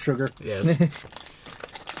had enough sugar. Yes.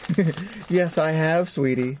 Yes, I have,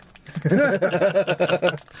 sweetie.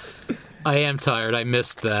 I am tired. I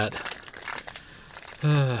missed that.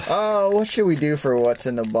 Oh, what should we do for What's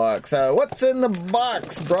in the Box? What's in the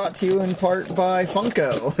Box brought to you in part by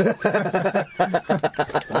Funko.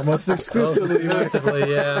 Almost exclusively.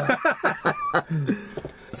 Exclusively, yeah.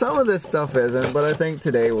 Some of this stuff isn't, but I think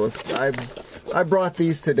today I brought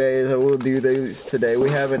these today, so we'll do these today. We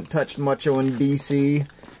haven't touched much on DC.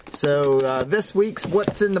 So this week's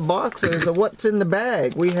What's in the Box is the What's in the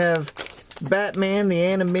Bag. We have Batman the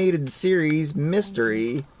Animated Series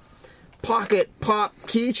Mystery Pocket Pop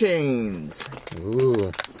Keychains.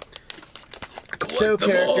 Ooh. show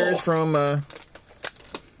characters from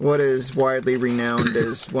what is widely renowned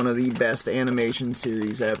as one of the best animation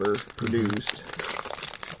series ever produced.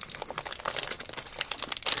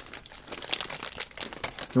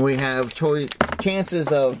 And we have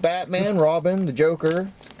chances of Batman, Robin, the Joker,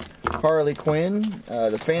 Harley Quinn,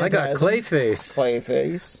 the Phantasm. I got Clayface.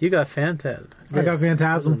 Clayface. You got Phantasm. I got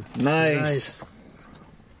Phantasm. Nice.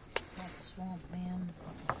 Swamp Man.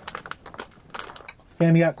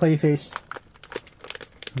 Bam, you got Clayface.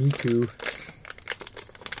 Me too.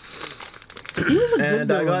 He was a good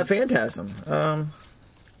And I villain. got Phantasm.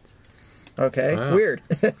 Okay, Wow. weird.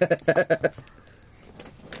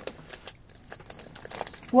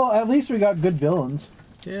 Well, at least we got good villains.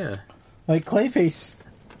 Yeah. Like, Clayface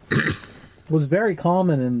was very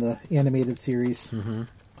common in the animated series. Mm-hmm.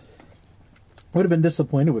 Would have been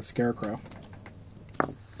disappointed with Scarecrow.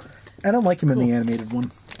 I don't like him in the animated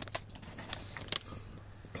one.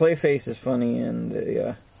 Clayface is funny in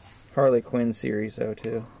the Harley Quinn series, though,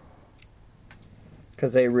 too.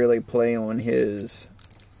 Because they really play on his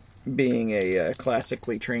being a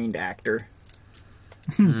classically trained actor.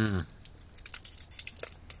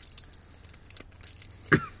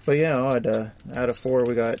 But yeah, odd. Out of 4,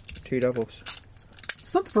 we got 2 doubles.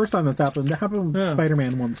 It's not the first time that's happened. It happened with Yeah.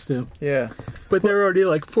 Spider-Man ones, too. Yeah. But there were only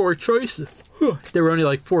like 4 choices. There were only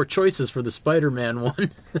like 4 choices for the Spider-Man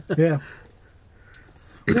one. Yeah.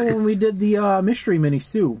 Well, when we did the mystery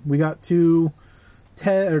minis, too, we got 2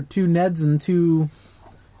 Neds and 2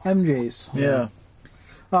 MJs. Yeah.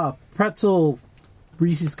 Pretzel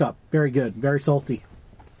Reese's Cup. Very good. Very salty.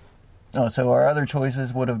 Oh, so our other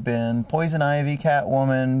choices would have been Poison Ivy,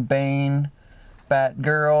 Catwoman, Bane,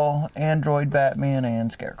 Batgirl, Android Batman,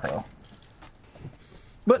 and Scarecrow.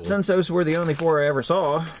 But since those were the only 4 I ever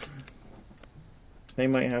saw, they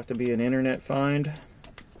might have to be an internet find.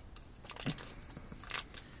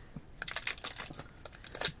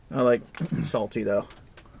 I like salty, though.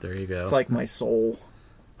 There you go. It's like my soul.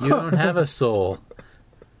 You don't have a soul.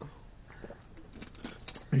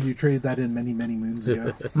 You traded that in many, many moons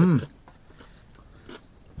ago.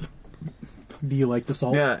 Do you like the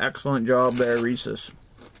salt? Yeah, excellent job there, Reese's.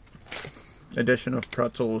 Addition of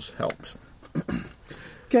pretzels helps.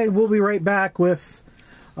 Okay, we'll be right back with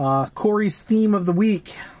Corey's theme of the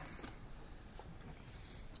week.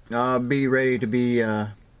 Be ready to be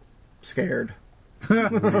scared.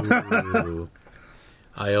 Ooh.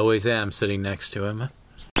 I always am sitting next to him.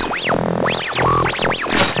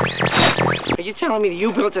 Are you telling me that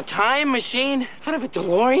you built a time machine out of a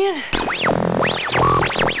DeLorean?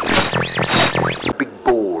 Big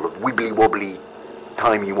ball of wibbly wobbly,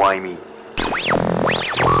 timey wimey.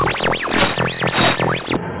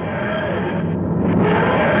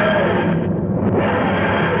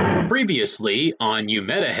 Previously on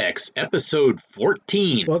Umetahex, episode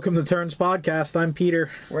 14. Welcome to Turns Podcast. I'm Peter.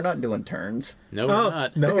 We're not doing turns. No, we're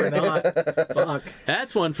not. No, we're not. Fuck.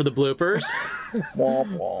 That's one for the bloopers.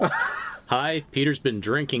 Womp womp. Hi, Peter's been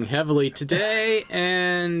drinking heavily today,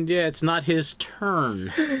 and yeah, it's not his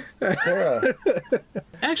turn. Yeah.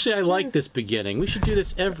 Actually, I like this beginning. We should do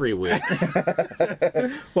this every week.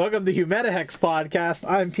 Welcome to Umetahex Podcast.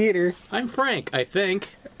 I'm Peter. I'm Frank, I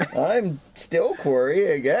think. I'm still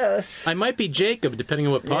Corey, I guess. I might be Jacob, depending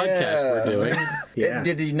on what podcast we're doing. Yeah.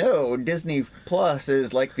 Did you know Disney Plus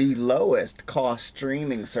is like the lowest cost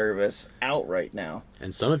streaming service out right now?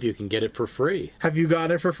 And some of you can get it for free. Have you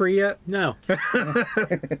gotten it for free yet? No.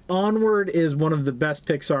 Onward is one of the best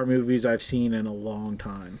Pixar movies I've seen in a long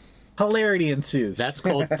time. Hilarity ensues. That's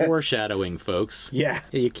called foreshadowing, folks. Yeah.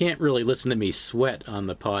 You can't really listen to me sweat on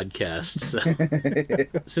the podcast. So.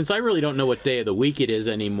 Since I really don't know what day of the week it is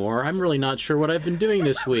anymore, I'm really not sure what I've been doing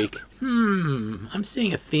this week. I'm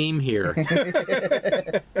seeing a theme here. Does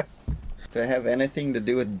it have anything to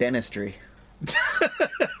do with dentistry?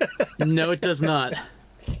 No, it does not.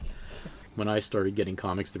 When I started getting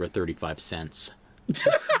comics, they were 35 cents.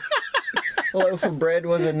 A loaf of bread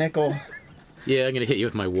was a nickel. Yeah, I'm going to hit you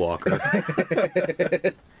with my walker.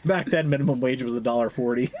 Back then, minimum wage was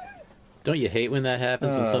 $1.40. Don't you hate when that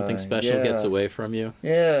happens, when something special yeah. gets away from you?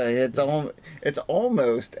 Yeah, it's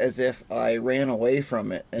almost as if I ran away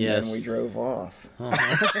from it and Yes. then we drove off.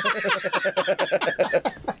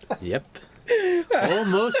 Yep.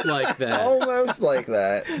 Almost like that. Almost like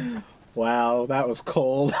that. Wow, that was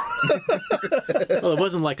cold. Well, it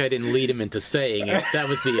wasn't like I didn't lead him into saying it. That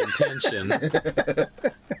was the intention.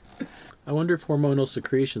 I wonder if hormonal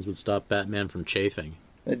secretions would stop Batman from chafing.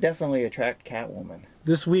 It definitely attract Catwoman.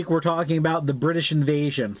 This week we're talking about the British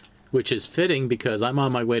invasion. Which is fitting because I'm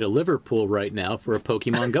on my way to Liverpool right now for a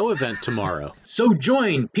Pokemon Go event tomorrow. So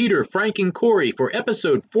join Peter, Frank, and Corey for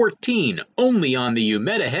episode 14, only on the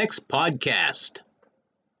Umetahex podcast.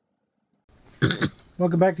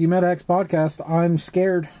 Welcome back to UMetaX Podcast. I'm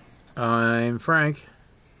scared. I'm Frank.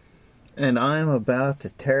 And I'm about to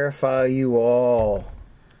terrify you all.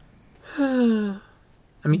 I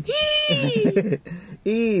mean,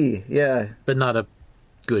 E, yeah. but not a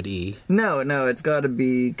good E. No, it's got to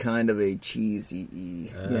be kind of a cheesy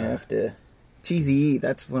E. You have to... Cheesy E,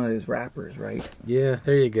 that's one of those rappers, right? Yeah,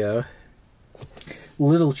 there you go.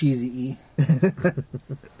 Little cheesy E.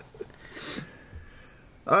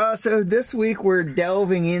 So this week we're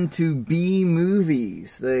delving into B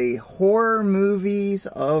movies, the horror movies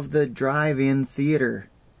of the drive-in theater.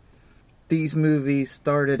 These movies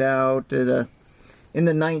started out in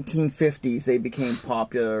the 1950s. They became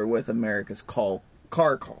popular with America's car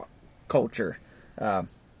culture.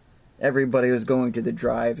 Everybody was going to the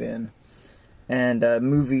drive-in, and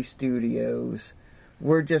movie studios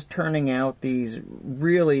were just turning out these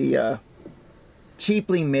really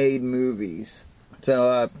cheaply made movies.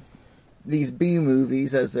 So these B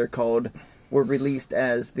movies, as they're called, were released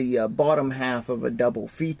as the bottom half of a double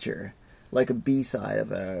feature, like a B-side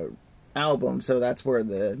of an album. So that's where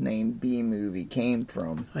the name B movie came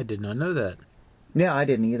from. I did not know that. Yeah, I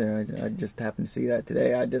didn't either. I just happened to see that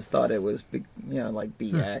today. I just thought it was, like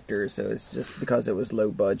B actors, so it's just because it was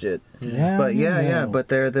low budget. Yeah, But yeah, but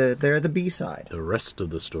they're the B side. The rest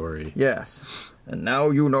of the story. Yes, and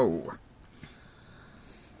now you know.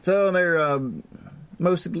 So they're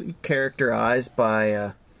mostly characterized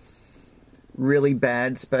by really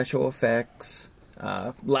bad special effects,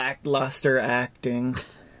 lackluster acting,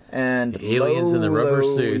 and aliens in the rubber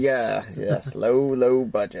suits. Yes, low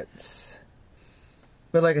budgets.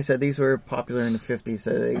 But like I said, these were popular in the 50s,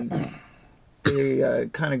 so they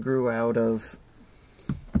kind of grew out of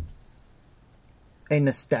a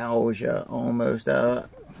nostalgia almost.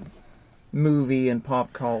 Movie and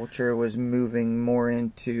pop culture was moving more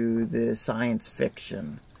into the science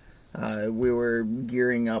fiction. We were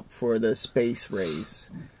gearing up for the space race.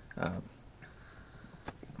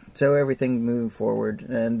 So everything moved forward,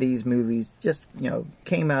 and these movies just,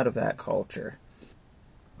 came out of that culture.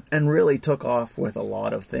 And really took off with a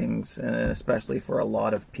lot of things, and especially for a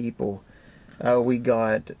lot of people. We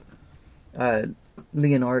got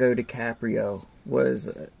Leonardo DiCaprio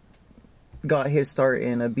got his start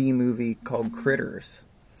in a B movie called Critters.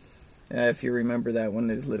 If you remember that one,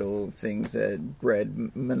 those little things that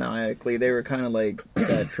bred maniacally, they were kind of like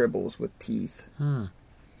tribbles with teeth.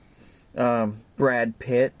 Brad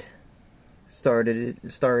Pitt starred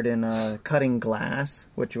in Cutting Glass,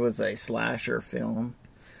 which was a slasher film.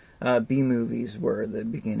 B movies were the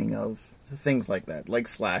beginning of things like that, like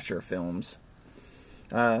slasher films.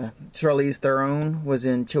 Charlize Theron was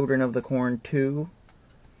in Children of the Corn 2.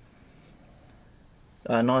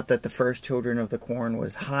 Not that the first Children of the Corn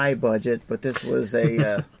was high budget, but this was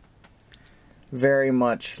a very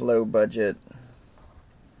much low budget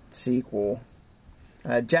sequel.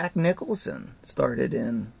 Jack Nicholson started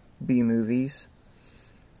in B movies.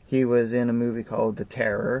 He was in a movie called The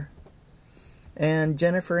Terror. And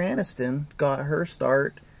Jennifer Aniston got her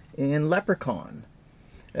start in Leprechaun,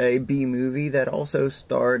 a B movie that also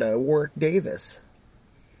starred Warwick Davis,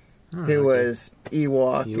 who was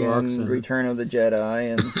Ewok in Return of the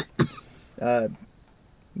Jedi, and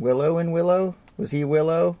Willow in Willow? Was he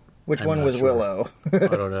Willow? Which one was sure. Willow? I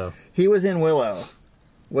don't know. He was in Willow.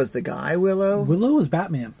 Was the guy Willow? Willow was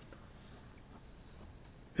Batman.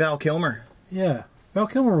 Val Kilmer. Yeah, Val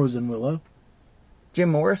Kilmer was in Willow.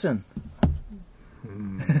 Jim Morrison.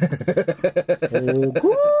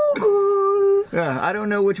 I don't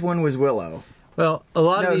know which one was Willow. Well, a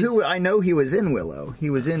lot of these... I know he was in Willow. He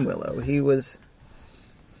was in Willow. He was...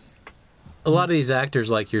 A lot of these actors,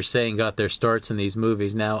 like you're saying, got their starts in these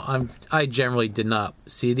movies. Now, I generally did not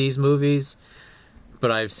see these movies,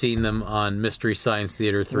 but I've seen them on Mystery Science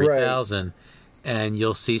Theater 3000, right. And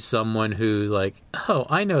you'll see someone who, like, oh,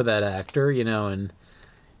 I know that actor, and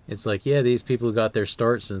it's like, yeah, these people got their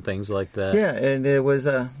starts and things like that. Yeah, and it was,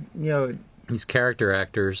 these character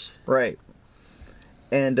actors. Right.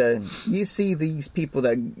 And you see these people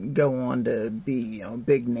that go on to be,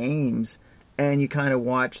 big names, and you kind of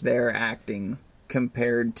watch their acting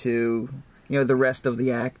compared to, the rest of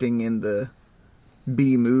the acting in the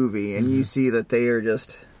B movie, and you see that they are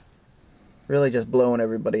really just blowing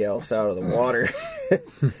everybody else out of the water.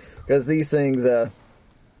 Because these things, to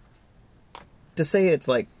say it's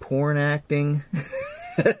like porn acting,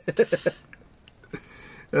 that's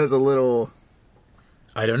a little...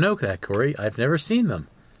 I don't know that, Corey. I've never seen them.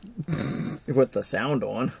 With the sound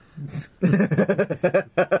on.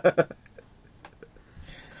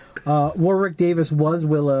 Warwick Davis was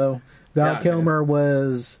Willow. Val Kilmer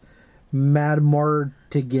was Mad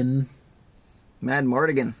Mardigan. Mad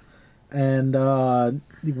Mardigan. A And friend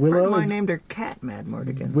of Willow mine is named her cat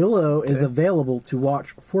Madmartigan. Willow is available to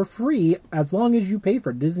watch for free as long as you pay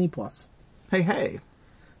for Disney Plus. Hey.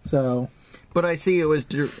 So But I see it was,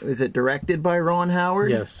 is it directed by Ron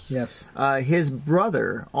Howard? Yes. yes, His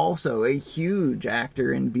brother, also a huge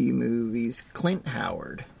actor in B movies, Clint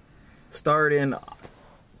Howard, starred in,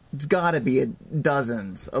 it's got to be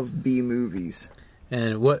dozens of B movies.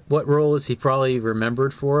 And what role is he probably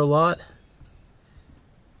remembered for a lot?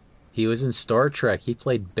 He was in Star Trek. He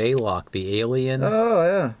played Baylock, the alien Oh,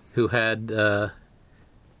 yeah. who had,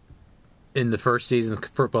 in the first season,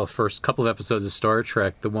 first couple of episodes of Star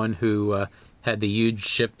Trek, the one who had the huge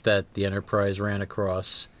ship that the Enterprise ran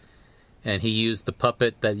across. And he used the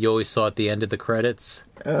puppet that you always saw at the end of the credits.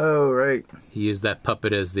 Oh, right. He used that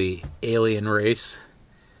puppet as the alien race.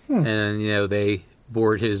 And, they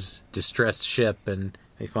board his distressed ship, and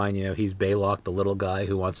they find, he's Baylock, the little guy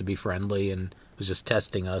who wants to be friendly and was just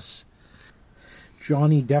testing us.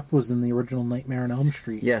 Johnny Depp was in the original Nightmare on Elm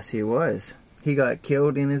Street. Yes, he was. He got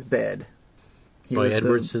killed in his bed. He By was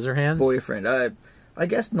Edward the Scissorhands? boyfriend. I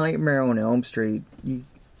guess Nightmare on Elm Street,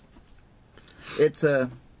 it's a...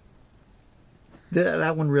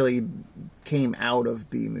 That one really came out of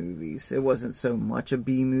B movies. It wasn't so much a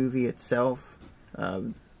B movie itself.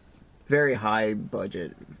 Very high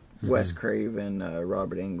budget. Wes Craven,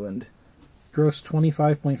 Robert Englund. Grossed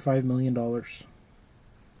 $25.5 million.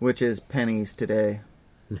 Which is pennies today.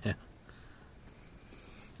 Yeah.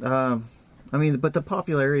 But the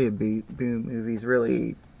popularity of B movies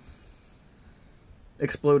really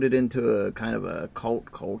exploded into a kind of a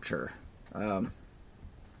cult culture.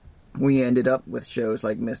 We ended up with shows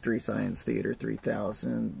like Mystery Science Theater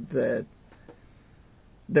 3000 that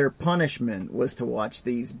their punishment was to watch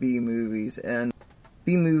these B movies. And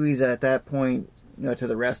B movies at that point, to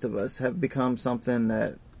the rest of us, have become something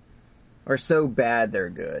that are so bad they're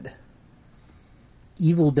good.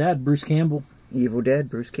 Evil Dead, Bruce Campbell. Evil Dead,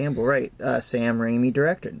 Bruce Campbell, right. Sam Raimi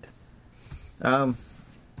directed. But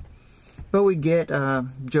we get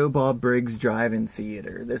Joe Bob Briggs Drive-In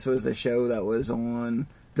Theater. This was a show that was on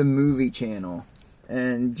the Movie Channel.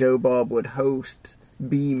 And Joe Bob would host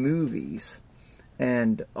B movies.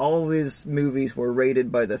 And all of his movies were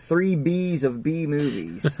rated by the 3 B's of B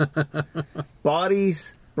movies.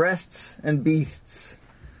 Bodies, breasts, and beasts.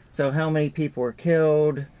 So how many people were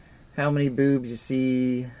killed, how many boobs you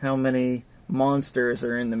see, how many monsters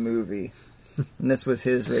are in the movie. And this was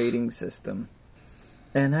his rating system.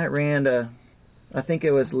 And that ran to, I think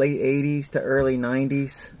it was late 80s to early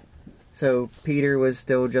 90s. So Peter was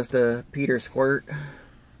still just a Peter Squirt.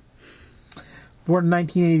 Born in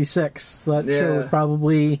 1986, so that show was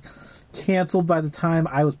probably canceled by the time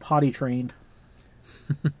I was potty trained.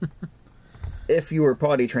 If you were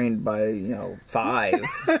potty trained by, 5.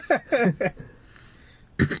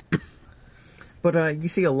 But you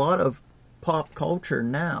see a lot of pop culture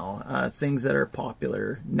now, things that are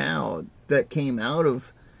popular now that came out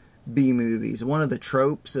of B movies. One of the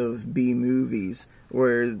tropes of B movies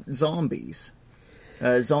were zombies.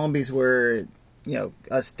 Zombies were,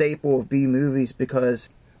 a staple of B movies because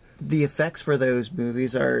the effects for those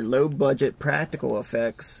movies are low budget practical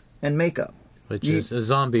effects and makeup. Which is a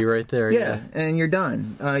zombie right there. Yeah, and you're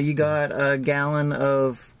done. You got a gallon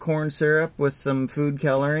of corn syrup with some food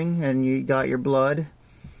coloring, and you got your blood.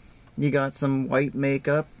 You got some white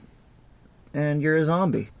makeup, and you're a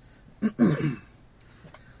zombie.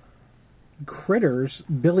 Critters,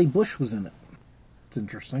 Billy Bush was in it. It's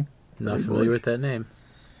interesting. Not Billy familiar Bush. with that name.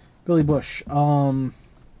 Billy Bush. You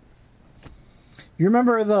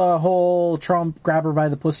remember the whole Trump grab her by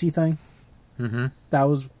the pussy thing? Mm-hmm. That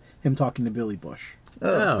was him talking to Billy Bush.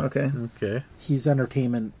 Oh, okay. Okay. He's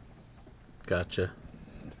entertainment. Gotcha.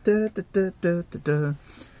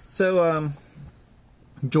 So,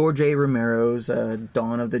 George A. Romero's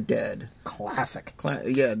Dawn of the Dead. Classic.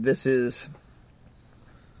 Yeah, this is,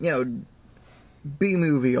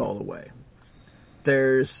 B-movie all the way.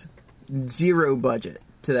 There's zero budget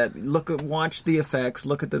to that. Watch the effects.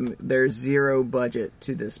 Look at them. There's zero budget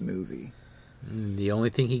to this movie. The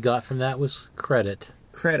only thing he got from that was credit.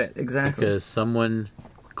 Credit, exactly. Because someone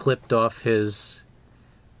clipped off his...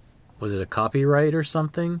 Was it a copyright or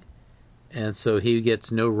something? And so he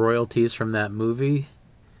gets no royalties from that movie.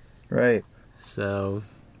 Right. So...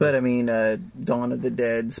 But, Dawn of the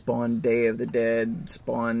Dead spawned Day of the Dead,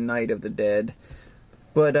 spawned Night of the Dead.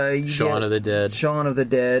 But, Shaun of the Dead. Shaun of the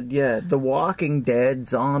Dead, yeah. The Walking Dead,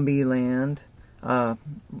 Zombieland. One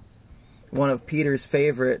of Peter's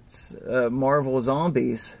favorites, Marvel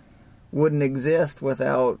Zombies, wouldn't exist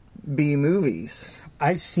without B movies.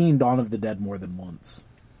 I've seen Dawn of the Dead more than once.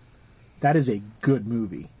 That is a good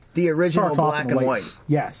movie. The original Starts off black in and white.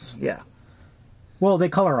 Yes. Yeah. Well, they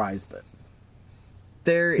colorized it.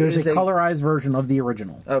 There's There's a colorized version of the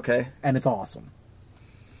original. Okay. And it's awesome.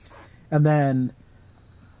 And then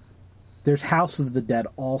there's House of the Dead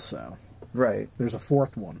also. Right. There's a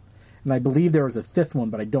fourth one. And I believe there was a fifth one,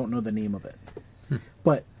 but I don't know the name of it.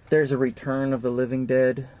 But There's a Return of the Living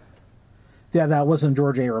Dead. yeah, that wasn't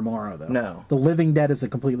George A. Romero, though. No. The Living Dead is a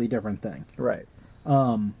completely different thing. Right.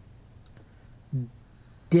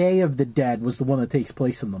 Day of the Dead was the one that takes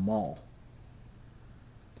place in the mall,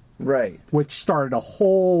 Right. which started a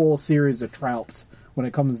whole series of tropes when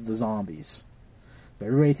it comes to zombies.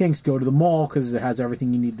 Everybody thinks go to the mall because it has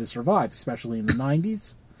everything you need to survive, especially in the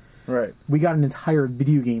 90s. Right. We got an entire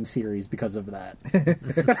video game series because of that.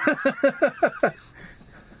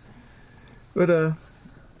 But,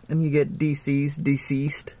 and you get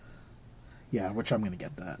deceased. Yeah, which I'm going to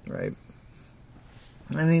get that. Right.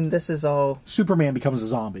 I mean, this is all... Superman becomes a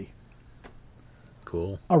zombie.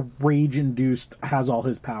 Cool. A rage-induced, has all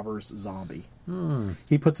his powers zombie.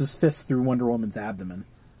 He puts his fist through Wonder Woman's abdomen.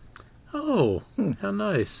 Oh, how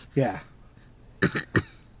nice. Yeah.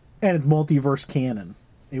 And it's multiverse canon.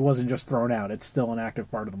 It wasn't just thrown out. It's still an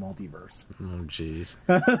active part of the multiverse. Oh, jeez.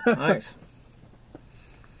 Nice.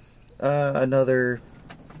 Another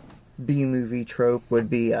B-movie trope would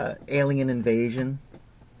be alien invasion,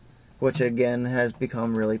 which again has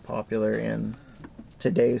become really popular in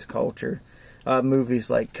today's culture. Movies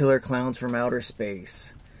like Killer Clowns from Outer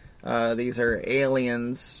Space. These are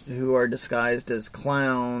aliens who are disguised as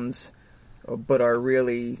clowns, but are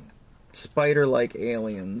really spider-like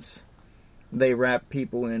aliens. They wrap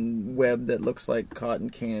people in web that looks like cotton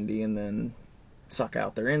candy and then suck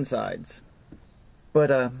out their insides.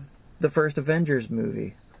 But the first Avengers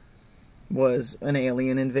movie was an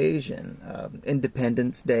alien invasion.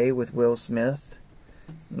 Independence Day with Will Smith.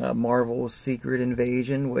 Marvel's Secret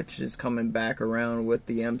Invasion, which is coming back around with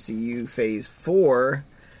the MCU Phase 4.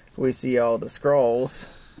 We see all the Skrulls.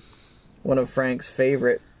 One of Frank's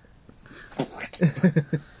favorite.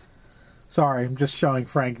 Sorry, I'm just showing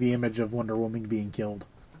Frank the image of Wonder Woman being killed.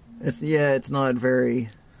 It's not very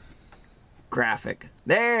graphic.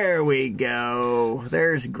 There we go.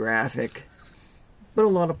 There's graphic. But a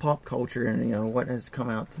lot of pop culture and what has come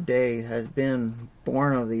out today has been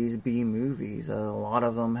born of these B movies. A lot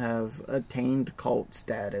of them have attained cult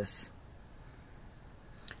status.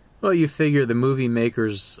 Well, you figure the movie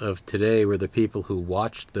makers of today were the people who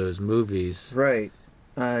watched those movies. Right.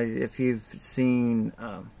 If you've seen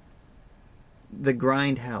the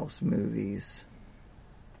Grindhouse movies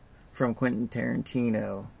from Quentin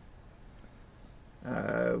Tarantino,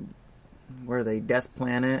 where they Death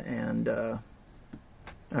Planet and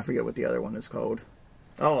I forget what the other one is called.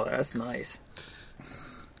 Oh, that's nice.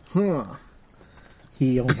 Huh.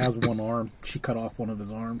 He only has one arm. She cut off one of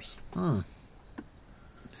his arms.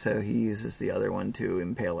 So he uses the other one to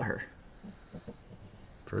impale her.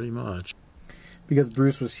 Pretty much. Because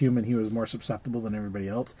Bruce was human, he was more susceptible than everybody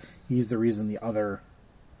else. He's the reason the other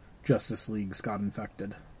Justice Leagues got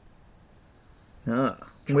infected. Ah,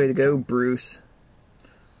 way to go, Bruce.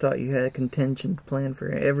 Thought you had a contingent plan for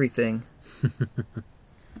everything.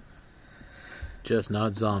 Just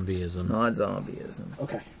not zombieism. Not zombieism.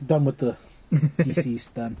 Okay, done with the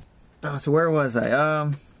deceased then. Oh, so where was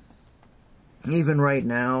I? Even right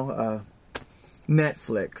now,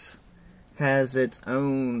 Netflix has its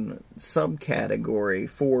own subcategory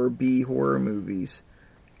for B horror movies.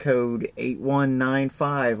 Code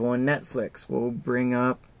 8195 on Netflix will bring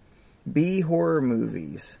up B horror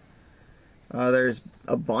movies. There's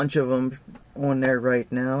a bunch of them on there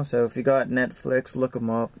right now, so if you got Netflix, look them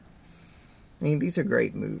up. I mean, these are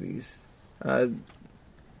great movies.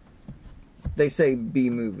 They say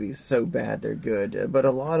B movies so bad they're good, but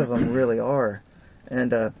a lot of them really are.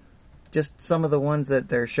 And just some of the ones that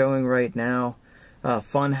they're showing right now,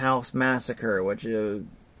 Funhouse Massacre, which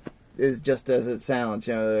is just as it sounds,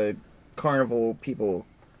 the carnival people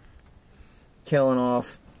killing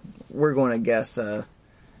off, we're going to guess,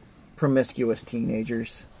 promiscuous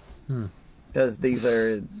teenagers. Because these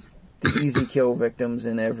are the easy kill victims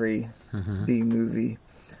in every B movie.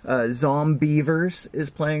 Zombievers is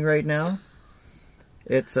playing right now.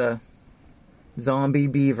 It's Zombie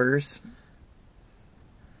Beavers.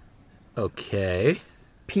 Okay.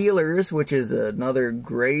 Peelers, which is another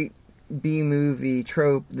great B movie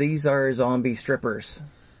trope. These are zombie strippers.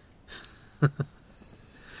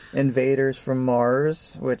 Invaders from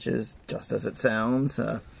Mars, which is just as it sounds.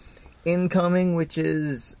 Incoming, which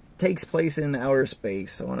takes place in outer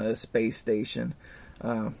space on a space station.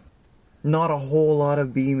 Not a whole lot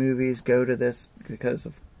of B movies go to this because,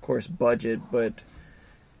 of course, budget, but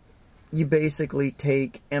you basically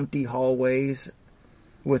take empty hallways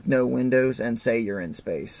with no windows and say you're in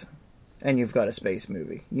space. And you've got a space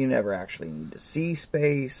movie. You never actually need to see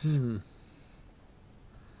space.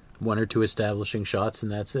 One or two establishing shots,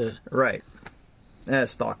 and that's it. Right.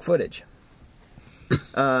 Stock footage.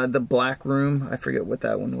 The Black Room, I forget what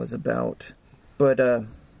that one was about. But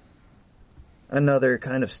another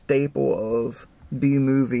kind of staple of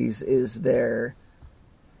B-movies is their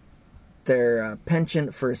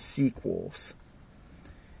penchant for sequels.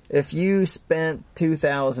 If you spent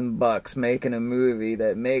 $2,000 making a movie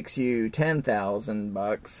that makes you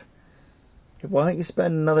 $10,000, why don't you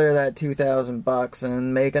spend another of that $2,000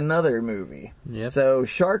 and make another movie? Yep. So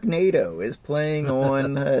Sharknado is playing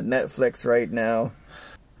on Netflix right now.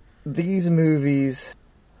 These movies,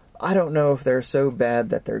 I don't know if they're so bad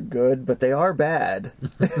that they're good, but they are bad.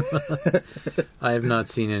 I have not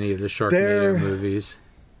seen any of the Sharknado movies.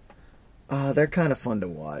 They're kind of fun to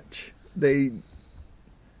watch. They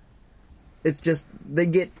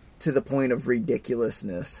get to the point of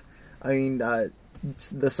ridiculousness. I mean, the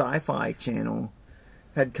Sci-Fi Channel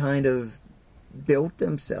had kind of built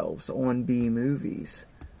themselves on B movies.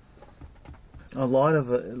 A lot of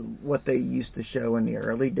what they used to show in the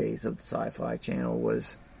early days of the Sci-Fi Channel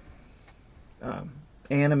was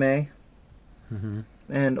anime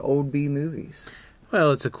and old B movies.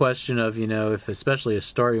 Well, it's a question of, if especially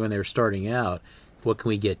when they were starting out, what can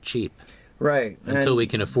we get cheap? Right. Until we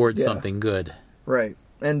can afford something good. Right.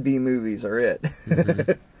 And B movies are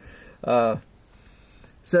it.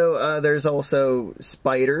 So there's also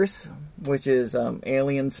Spiders, which is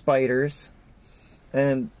alien spiders.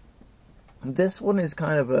 And this one is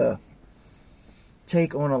kind of a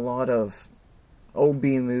take on a lot of old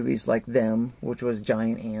B movies like Them, which was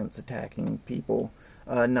giant ants attacking people.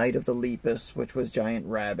 Night of the Lepus, which was giant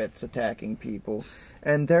rabbits attacking people.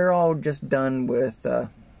 And they're all just done with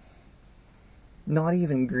not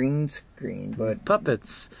even green screen, but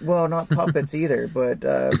puppets. Well, not puppets either, but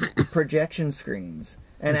projection screens.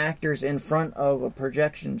 And actors in front of a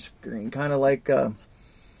projection screen. Kind of like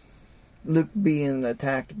Luke being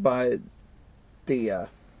attacked by the...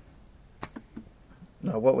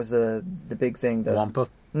 what was the big thing? The Wampa?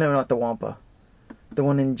 No, not the Wampa. The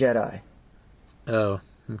one in Jedi. Oh,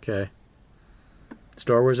 okay.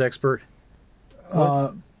 Star Wars expert?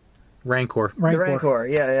 Rancor. The Rancor,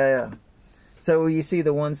 yeah. So you see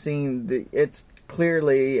the one scene, it's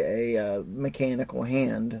clearly a mechanical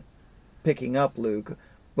hand picking up Luke,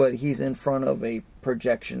 but he's in front of a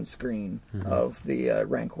projection screen of the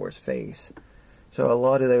Rancor's face. So a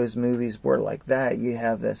lot of those movies were like that. You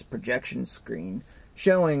have this projection screen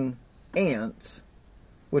showing ants,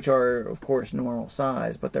 which are, of course, normal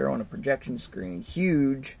size, but they're on a projection screen,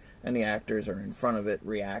 huge, and the actors are in front of it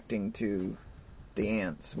reacting to the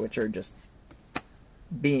ants, which are just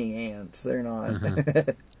being ants. They're not.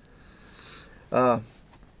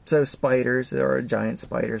 So spiders, there are giant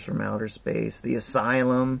spiders from outer space. The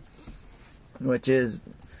Asylum, which is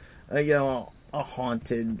a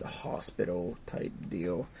haunted hospital type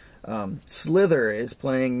deal. Slither is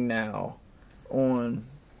playing now on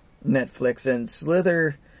Netflix, and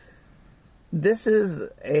Slither, this is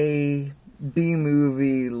a B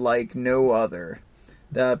movie like no other.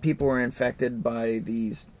 The people were infected by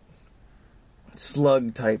these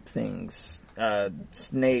slug type things,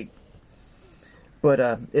 snake. But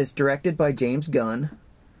it's directed by James Gunn,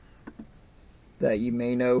 that you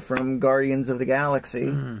may know from Guardians of the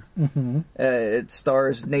Galaxy. It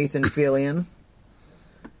stars Nathan Fillion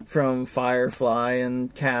from Firefly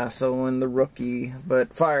and Castle and The Rookie,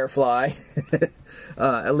 but Firefly.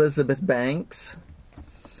 Elizabeth Banks.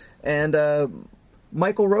 And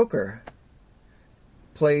Michael Rooker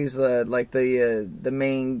plays the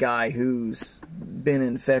main guy who's been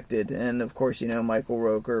infected. And of course, Michael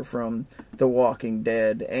Rooker from The Walking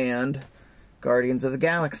Dead and Guardians of the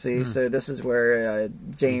Galaxy. So this is where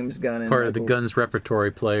James Gunn and part of the Gunn's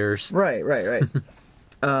repertory players. Right.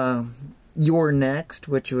 You're Next,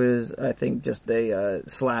 which was, I think, just a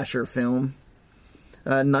slasher film.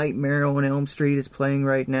 Nightmare on Elm Street is playing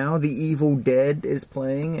right now. The Evil Dead is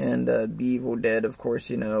playing, and The Evil Dead, of course,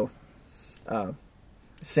 Sam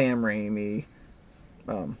Raimi,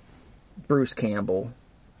 Bruce Campbell.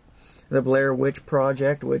 The Blair Witch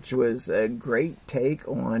Project, which was a great take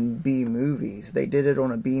on B movies. They did it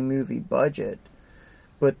on a B movie budget,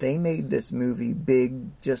 but they made this movie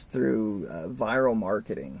big just through viral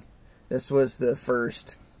marketing. This was the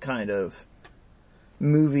first kind of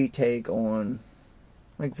movie take on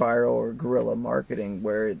like viral or guerrilla marketing,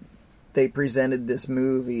 where they presented this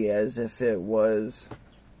movie as if it was,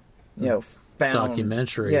 found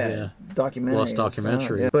documentary. Yeah. documentary, Lost was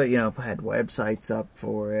documentary. found, yeah. But had websites up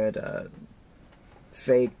for it,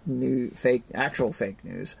 actual fake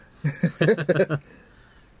news.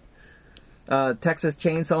 Texas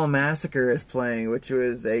Chainsaw Massacre is playing, which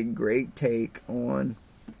was a great take on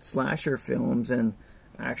slasher films and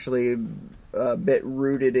actually a bit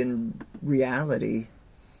rooted in reality.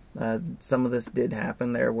 Some of this did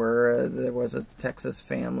happen. There was a Texas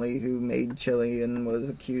family who made chili and was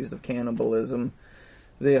accused of cannibalism.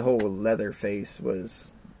 The whole Leatherface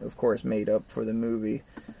was, of course, made up for the movie.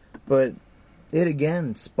 But it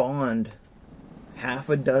again spawned half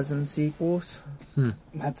a dozen sequels.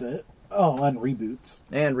 That's it. Oh, and reboots.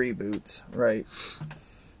 And reboots, right.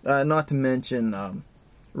 Not to mention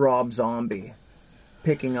Rob Zombie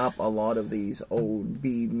picking up a lot of these old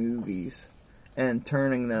B movies and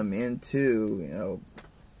turning them into,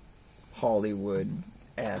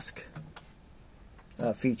 Hollywood-esque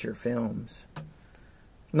feature films.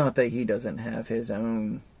 Not that he doesn't have his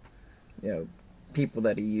own, people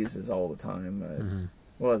that he uses all the time.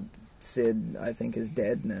 Well, Sid, I think, is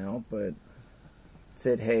dead now, but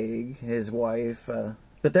Sid Haig, his wife.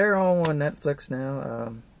 But they're all on Netflix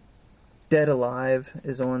now. Dead Alive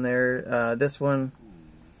is on there. This one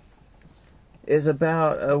is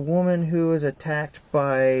about a woman who was attacked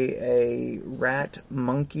by a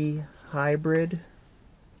rat-monkey hybrid.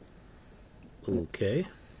 Okay.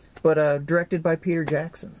 But directed by Peter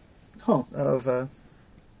Jackson. Of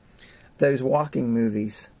those walking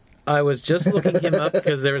movies. I was just looking him up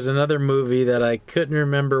because there was another movie that I couldn't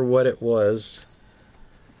remember what it was.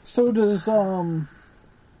 So does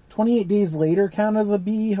 28 Days Later count as a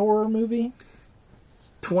B horror movie?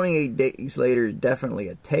 28 Days Later is definitely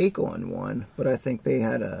a take on one, but I think they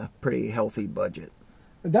had a pretty healthy budget.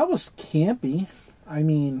 That was campy. I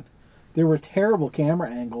mean, there were terrible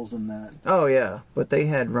camera angles in that. Oh, yeah, but they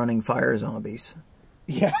had running fire zombies.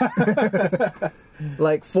 Yeah.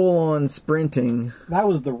 Like full-on sprinting. That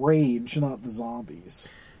was the rage, not the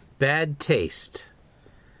zombies. Bad Taste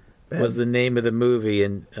was the name of the movie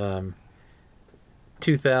in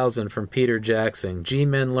 2000 from Peter Jackson.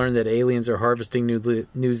 G-men learn that aliens are harvesting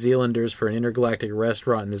New Zealanders for an intergalactic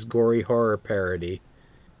restaurant in this gory horror parody.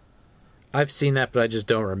 I've seen that, but I just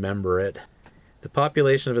don't remember it. The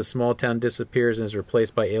population of a small town disappears and is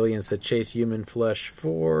replaced by aliens that chase human flesh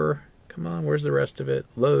for... Come on, where's the rest of it?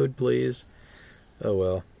 Load, please. Oh,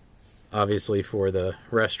 well. Obviously for the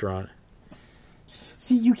restaurant.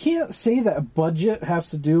 See, you can't say that budget has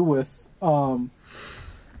to do with the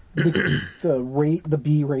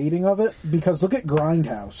B rating of it, because look at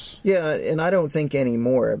Grindhouse. Yeah, and I don't think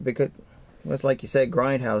anymore, because, like you said,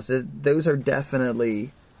 Grindhouse, those are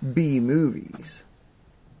definitely B movies,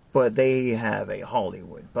 but they have a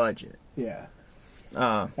Hollywood budget. Yeah.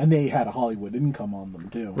 And they had a Hollywood income on them,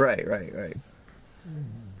 too. Right.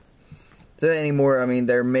 So anymore, I mean,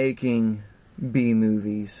 they're making B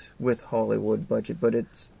movies with Hollywood budget, but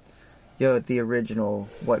it's, the original,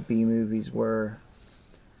 what B movies were.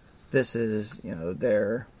 This is,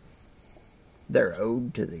 their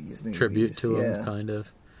ode to these movies. Tribute to them, kind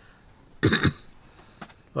of.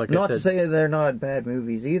 Like not I said, to say they're not bad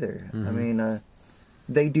movies either. Mm-hmm. I mean,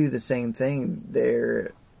 they do the same thing.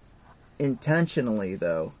 They're intentionally,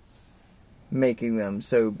 though, making them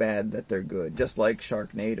so bad that they're good. Just like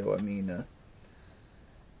Sharknado. I mean,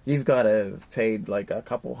 you've got to have paid like a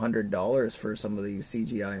couple $100 for some of these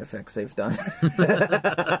CGI effects they've done.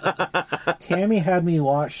 Tammy had me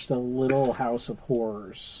watch the Little House of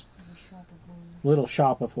Horrors. Little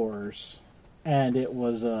Shop of Horrors. And it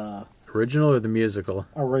was original or the musical?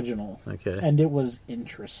 Original. Okay. And it was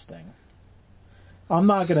interesting. I'm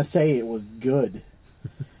not going to say it was good.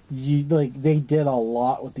 They did a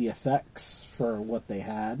lot with the effects for what they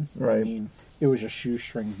had. Right. I mean, it was a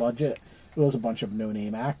shoestring budget. It was a bunch of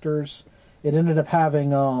no-name actors. It ended up having,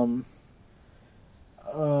 God,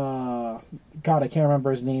 I can't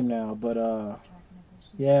remember his name now, but,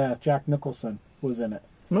 yeah, Jack Nicholson was in it.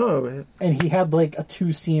 No. And he had, like, a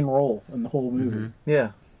 2-scene role in the whole movie. Mm-hmm.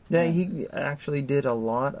 Yeah. Yeah, he actually did a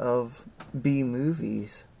lot of B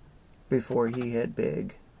movies before he hit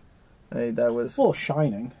big. That was... Well,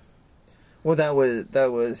 Shining. Well, that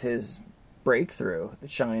was his breakthrough. The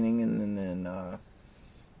Shining, and then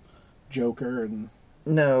Joker, and...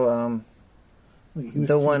 No,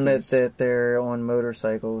 the one that they're on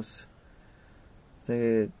motorcycles.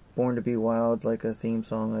 The Born to Be Wild, like a theme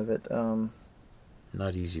song of it.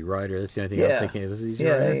 Not Easy Rider. That's the only thing I'm thinking. It was Easy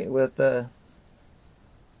Rider? Yeah, with the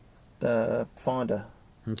Fonda.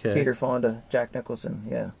 Okay. Peter Fonda, Jack Nicholson,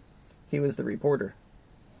 yeah. He was the reporter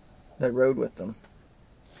that rode with them.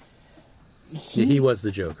 He was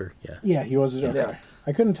the Joker. Yeah. Yeah, he was a Joker. Yeah.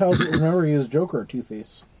 I couldn't tell. Remember, he was Joker or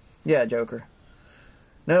Two-Face. Yeah, Joker.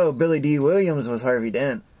 No, Billy D. Williams was Harvey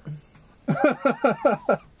Dent.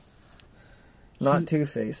 Not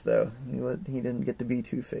Two-Face, though. He didn't get to be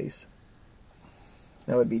Two-Face.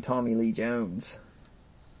 That would be Tommy Lee Jones.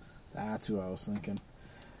 That's who I was thinking.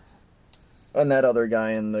 And that other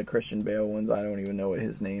guy in the Christian Bale ones, I don't even know what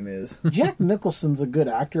his name is. Jack Nicholson's a good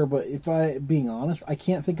actor, but being honest, I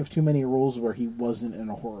can't think of too many roles where he wasn't in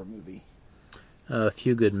a horror movie. A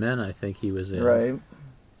Few Good Men, I think he was in. Right.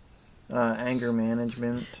 Anger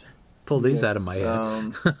Management. Pull these out of my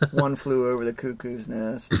head. One Flew Over the Cuckoo's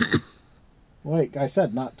Nest. Like I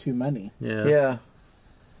said, not too many. Yeah. Yeah.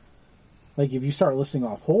 Like, if you start listing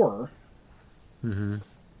off horror... Mm-hmm.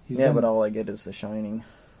 Yeah, but all I get is The Shining.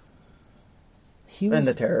 And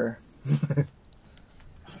The Terror.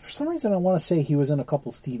 For some reason, I want to say he was in a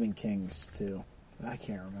couple Stephen Kings, too. I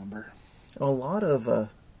can't remember. A lot of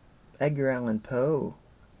Edgar Allan Poe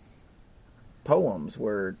poems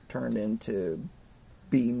were turned into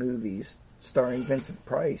B movies starring Vincent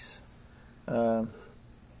Price.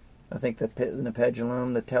 I think The Pit and the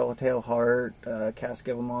Pendulum, The Telltale Heart, Cask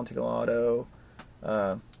of Amontillado,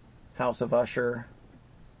 House of Usher.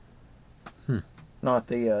 Not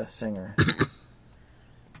the singer.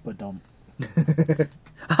 But don't.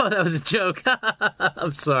 Oh, that was a joke.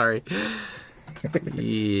 I'm sorry.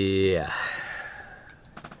 Yeah.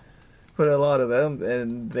 But a lot of them,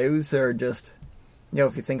 and those are just,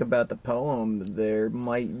 if you think about the poem, there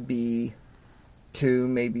might be 2,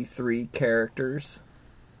 maybe 3 characters.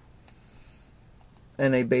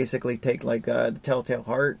 And they basically take, like, The Telltale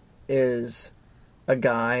Heart is a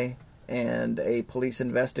guy and a police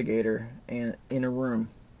investigator in a room.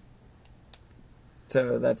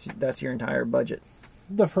 So that's your entire budget.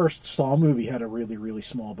 The first Saw movie had a really, really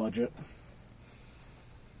small budget.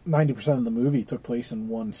 90% of the movie took place in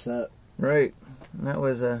one set. Right. That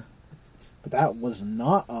was a... But that was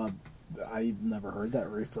not a... I've never heard that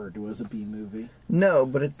referred to as a B movie. No,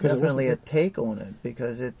 but it's definitely a a take on it,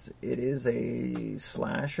 because it is a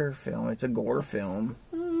slasher film. It's a gore film.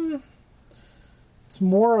 It's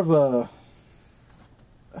more of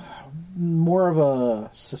a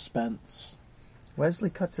suspense. Wesley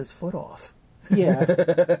cuts his foot off.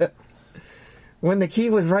 Yeah. When the key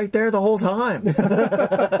was right there the whole time.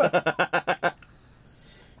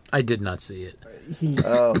 I did not see it.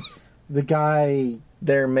 The guy...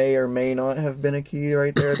 There may or may not have been a key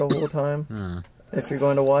right there the whole time. If you're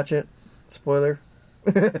going to watch it. Spoiler.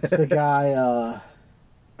 The guy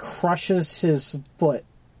crushes his foot,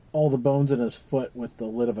 all the bones in his foot, with the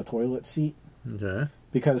lid of a toilet seat. Okay.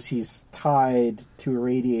 Because he's tied to a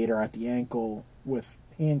radiator at the ankle with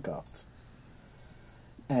handcuffs.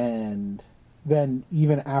 And then,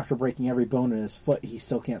 even after breaking every bone in his foot, he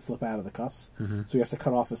still can't slip out of the cuffs. Mm-hmm. So he has to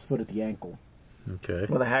cut off his foot at the ankle. Okay.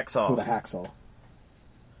 With a hacksaw. With a hacksaw.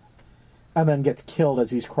 And then gets killed as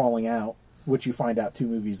he's crawling out, which you find out 2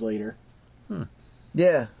 movies later.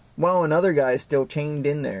 Yeah. Well, another guy's still chained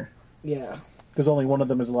in there. Yeah. Because only one of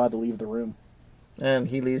them is allowed to leave the room. And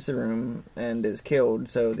he leaves the room and is killed,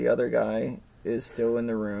 so the other guy is still in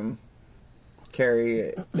the room.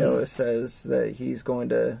 Carrie Ellis says that he's going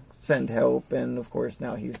to send help, and of course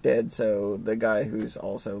now he's dead, so the guy who's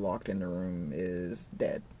also locked in the room is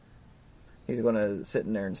dead. He's going to sit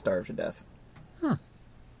in there and starve to death.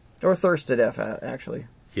 Or thirst to death, actually.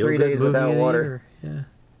 3 days without water. Yeah.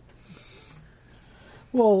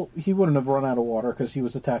 Well, he wouldn't have run out of water because he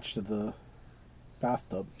was attached to the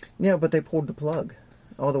bathtub. Yeah, but they pulled the plug.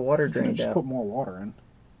 All the water drained Just out. put more water in.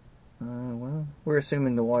 Well, we're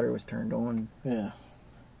assuming the water was turned on. Yeah.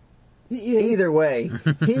 Either way,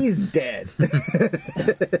 he's dead.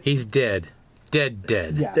 He's dead. Dead.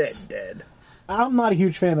 Yes. Dead. I'm not a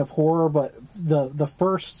huge fan of horror, but the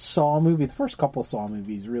first Saw movie, the first couple Saw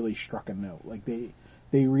movies really struck a note. Like,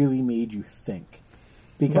 they really made you think.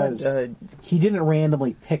 Because he didn't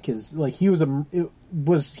randomly pick his... Like, he was a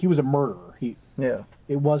murderer. It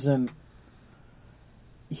wasn't...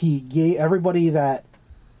 He gave everybody that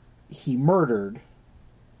he murdered,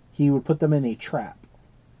 he would put them in a trap.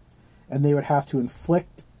 And they would have to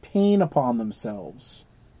inflict pain upon themselves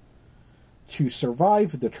to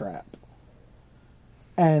survive the trap.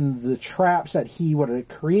 And the traps that he would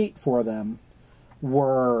create for them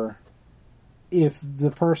were, if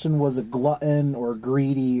the person was a glutton or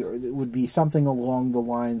greedy, or it would be something along the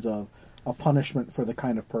lines of a punishment for the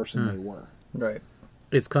kind of person they were. Right.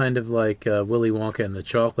 It's kind of like Willy Wonka and the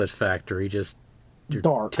Chocolate Factory, just you're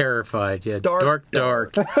dark. Terrified. Yeah, Dark.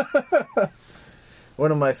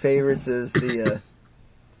 One of my favorites is the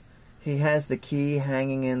he has the key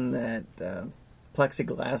hanging in that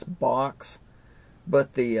plexiglass box,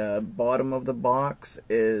 but the bottom of the box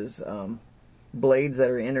is blades that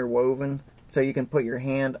are interwoven, so you can put your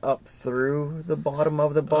hand up through the bottom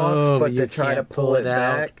of the box, but you to try to can't pull it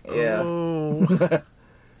out. back, yeah. Oh.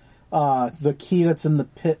 The key that's in the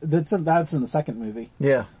pit, that's in the second movie.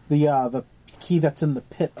 Yeah. The key that's in the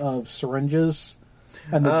pit of syringes,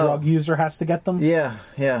 and the drug user has to get them. Yeah,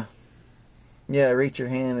 yeah. Yeah, reach your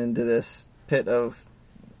hand into this pit of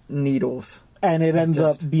needles. And it ends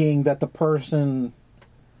up being that the person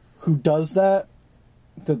who does that,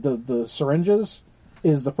 the syringes,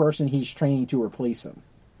 is the person he's training to replace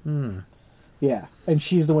him. Yeah, and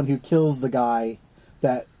she's the one who kills the guy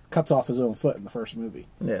that cuts off his own foot in the first movie.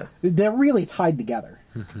 Yeah. They're really tied together.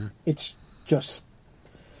 It's just...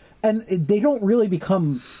 And they don't really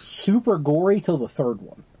become super gory till the third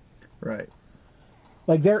one. Right.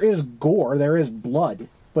 Like, there is gore, there is blood,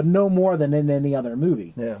 but no more than in any other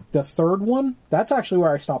movie. Yeah. The third one, that's actually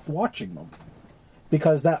where I stopped watching them.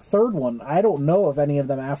 Because that third one, I don't know if any of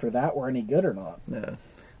them after that were any good or not. Yeah.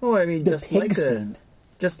 Well, I mean, The just pig scene.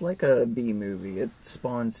 like a B movie, it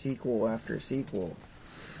spawned sequel after sequel.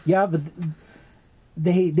 Yeah, but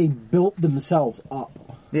they built themselves up.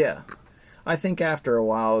 Yeah. I think after a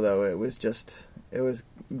while, though, it was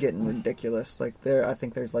getting ridiculous. Like, I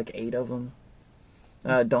think there's like 8 of them.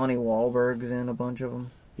 Donnie Wahlberg's in a bunch of them.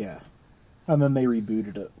 Yeah. And then they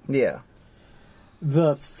rebooted it. Yeah.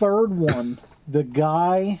 The third one, the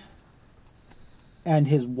guy and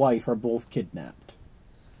his wife are both kidnapped.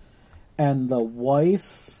 And the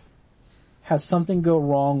wife has something go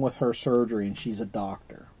wrong with her surgery, and she's a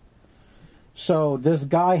doctor. So this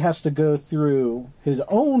guy has to go through his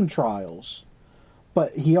own trials,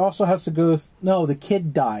 but he also has to go... No, the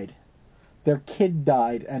kid died. Their kid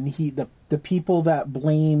died, and the people that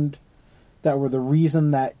blamed... that were the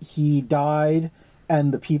reason that he died,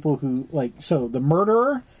 and the people who... So the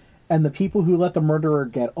murderer and the people who let the murderer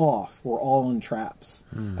get off were all in traps.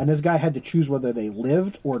 And this guy had to choose whether they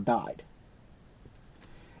lived or died.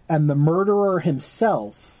 And the murderer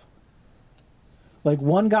himself...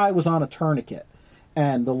 one guy was on a tourniquet,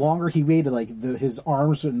 and the longer he waited, his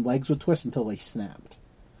arms and legs would twist until they snapped.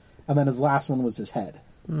 And then his last one was his head.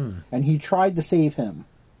 And he tried to save him.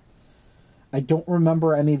 I don't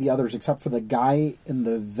remember any of the others except for the guy in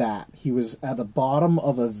the vat. He was at the bottom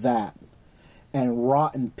of a vat, and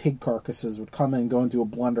rotten pig carcasses would come in and go into a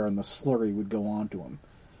blender, and the slurry would go onto him.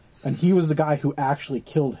 And he was the guy who actually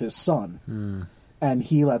killed his son, and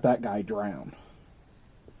he let that guy drown.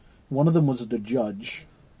 One of them was the judge.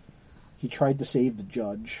 He tried to save the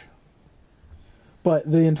judge. But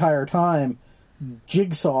the entire time,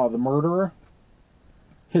 Jigsaw, the murderer,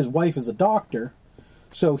 his wife is a doctor,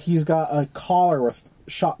 so he's got a collar with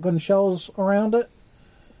shotgun shells around it,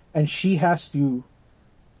 and she has to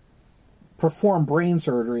perform brain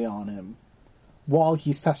surgery on him while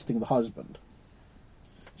he's testing the husband.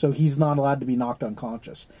 So he's not allowed to be knocked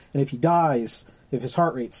unconscious. And if he dies, if his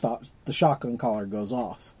heart rate stops, the shotgun collar goes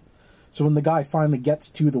off. So when the guy finally gets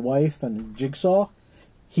to the wife and Jigsaw,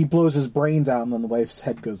 he blows his brains out, and then the wife's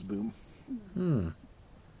head goes boom. And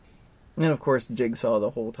of course, Jigsaw the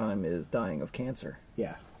whole time is dying of cancer.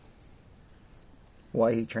 Yeah.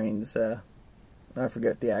 Why he trains, I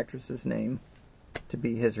forget the actress's name, to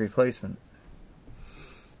be his replacement.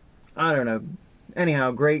 I don't know.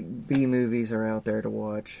 Anyhow, great B movies are out there to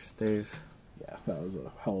watch. Yeah, that was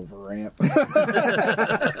a hell of a rant.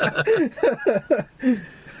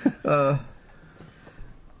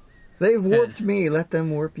 They've warped me. Let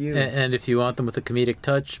them warp you. And if you want them with a comedic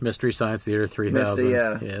touch, Mystery Science Theater 3000.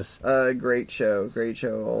 Yeah. Yes. Great show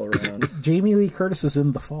all around. Jamie Lee Curtis is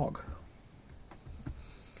in The Fog.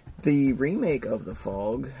 The remake of The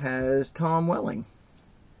Fog has Tom Welling.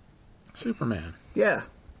 Superman. Yeah.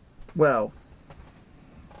 Well,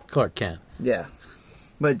 Clark Kent. yeah.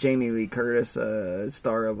 But Jamie Lee Curtis,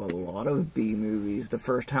 star of a lot of B movies. The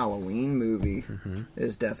first Halloween movie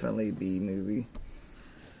is definitely a B movie.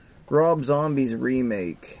 Rob Zombie's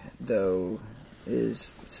remake, though,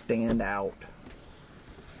 is stand out.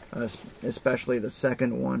 Especially the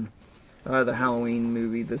second one. The Halloween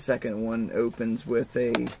movie, the second one opens with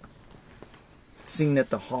a scene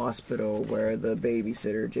at the hospital where the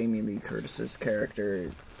babysitter, Jamie Lee Curtis's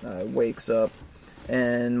character, wakes up,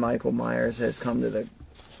 and Michael Myers has come to the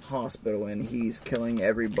hospital, and he's killing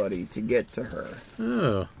everybody to get to her.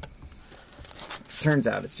 Oh. Turns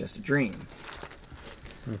out it's just a dream.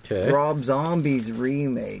 Okay. Rob Zombie's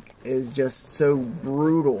remake is just so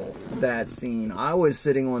brutal, that scene. I was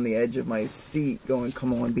sitting on the edge of my seat going,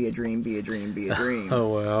 come on, be a dream, be a dream, be a dream.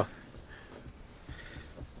 Oh,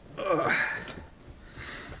 wow.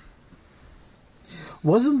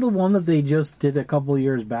 Wasn't the one that they just did a couple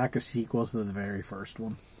years back a sequel to the very first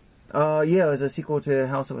one? Yeah, it was a sequel to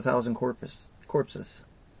House of a Thousand Corpses.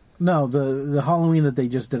 No, the Halloween that they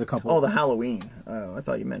just did a couple. Oh, the Halloween. Oh, I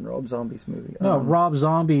thought you meant Rob Zombie's movie. No, Rob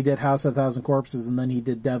Zombie did House of a Thousand Corpses, and then he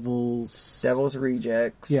did Devil's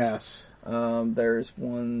Rejects. Yes. There's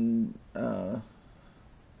one, The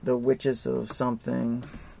Witches of something.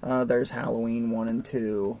 There's Halloween 1 and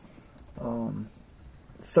 2.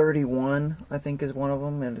 31, I think, is one of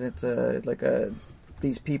them, and it's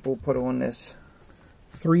these people put on this.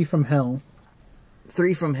 3 from Hell.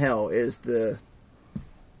 3 from Hell is the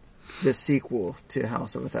sequel to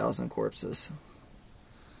House of a Thousand Corpses.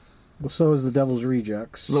 Well, so is the Devil's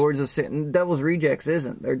Rejects. Lords of Sin. Devil's Rejects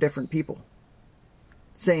isn't. They're different people.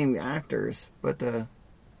 Same actors, but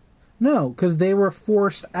no, because they were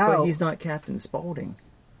forced out. But he's not Captain Spaulding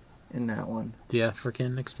in that one. The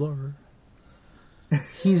African explorer.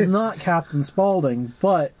 He's not Captain Spaulding,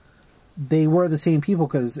 but they were the same people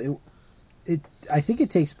because I think it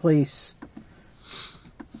takes place.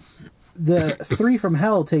 The 3 from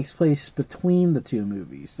Hell takes place between the 2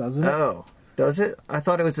 movies, doesn't it? Oh, does it? I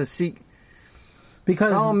thought it was a sequel.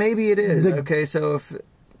 Because maybe it is. Okay, so if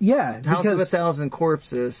House of a Thousand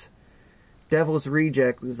Corpses, Devil's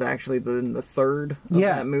Reject was actually the third of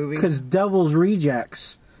that movie. Because Devil's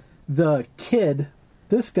Rejects, the kid,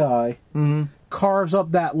 this guy, carves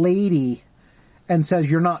up that lady and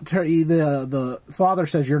says, "You're not." The father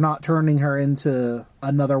says, "You're not turning her into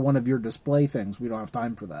another one of your display things. We don't have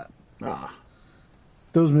time for that."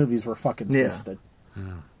 Those movies were fucking twisted.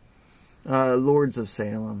 Lords of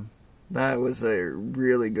Salem. That was a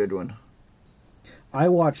really good one. I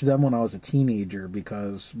watched them when I was a teenager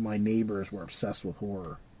because my neighbors were obsessed with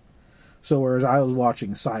horror. So whereas I was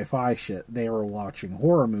watching sci-fi shit, they were watching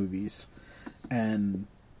horror movies. And,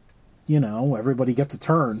 everybody gets a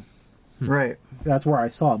turn. Right. That's where I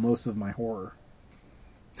saw most of my horror.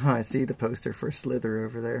 I see the poster for Slither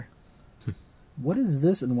over there. What is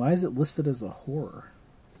this, and why is it listed as a horror?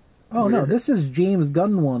 Oh, no, this is James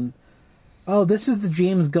Gunn one. Oh, this is the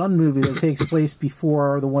James Gunn movie that takes place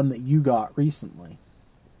before the one that you got recently.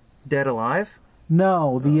 Dead Alive?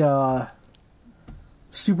 No, the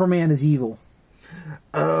Superman is Evil.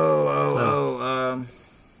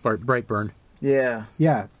 Brightburn. Yeah.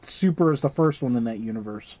 Yeah, Super is the first one in that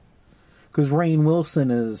universe. Because Rainn Wilson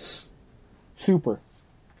is Super.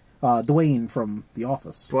 Dwayne from The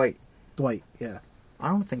Office. Dwight, yeah. I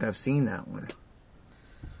don't think I've seen that one.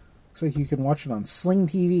 Looks like you can watch it on Sling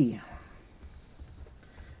TV.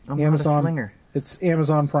 I'm not a slinger. It's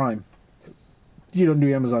Amazon Prime. You don't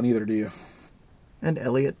do Amazon either, do you? And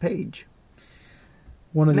Elliot Page.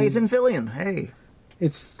 Nathan Fillion, hey.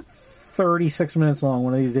 It's 36 minutes long.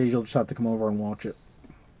 One of these days you'll just have to come over and watch it.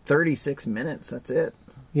 36 minutes, that's it?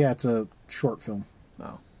 Yeah, it's a short film.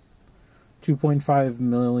 Oh. 2.5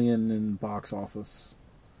 million in box office.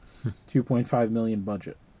 2.5 million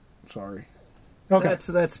budget. Sorry. Okay.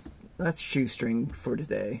 That's shoestring for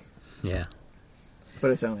today. Yeah.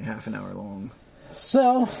 But it's only half an hour long.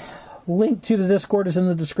 So, link to the Discord is in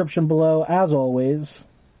the description below, as always.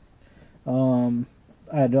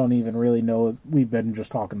 I don't even really know. We've been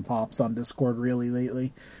just talking pops on Discord really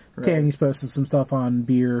lately. Right. Tammy's posted some stuff on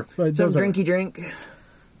beer. But some drinky drink.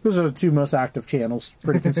 Those are the 2 most active channels,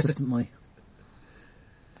 pretty consistently.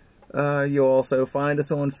 You'll also find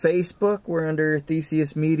us on Facebook. We're under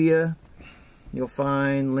Theseus Media. You'll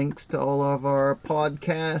find links to all of our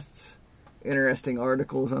podcasts. Interesting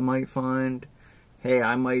articles I might find. Hey,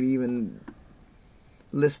 I might even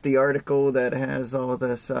list the article that has all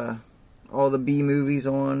this, all the B movies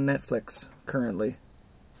on Netflix currently.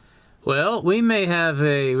 Well, we may have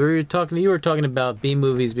you were talking about B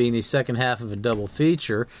movies being the second half of a double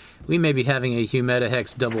feature. We may be having a Humeta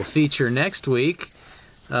Hex double feature next week.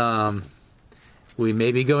 We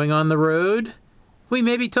may be going on the road. We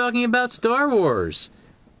may be talking about Star Wars.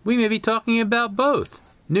 We may be talking about both.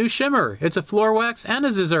 New Shimmer. It's a floor wax and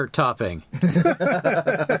a dessert topping.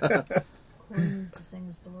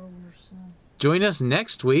 Join us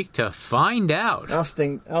next week to find out. I'll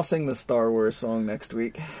sing the Star Wars song next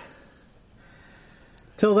week.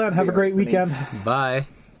 Till then, have a great weekend. Bye.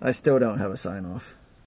 I still don't have a sign-off.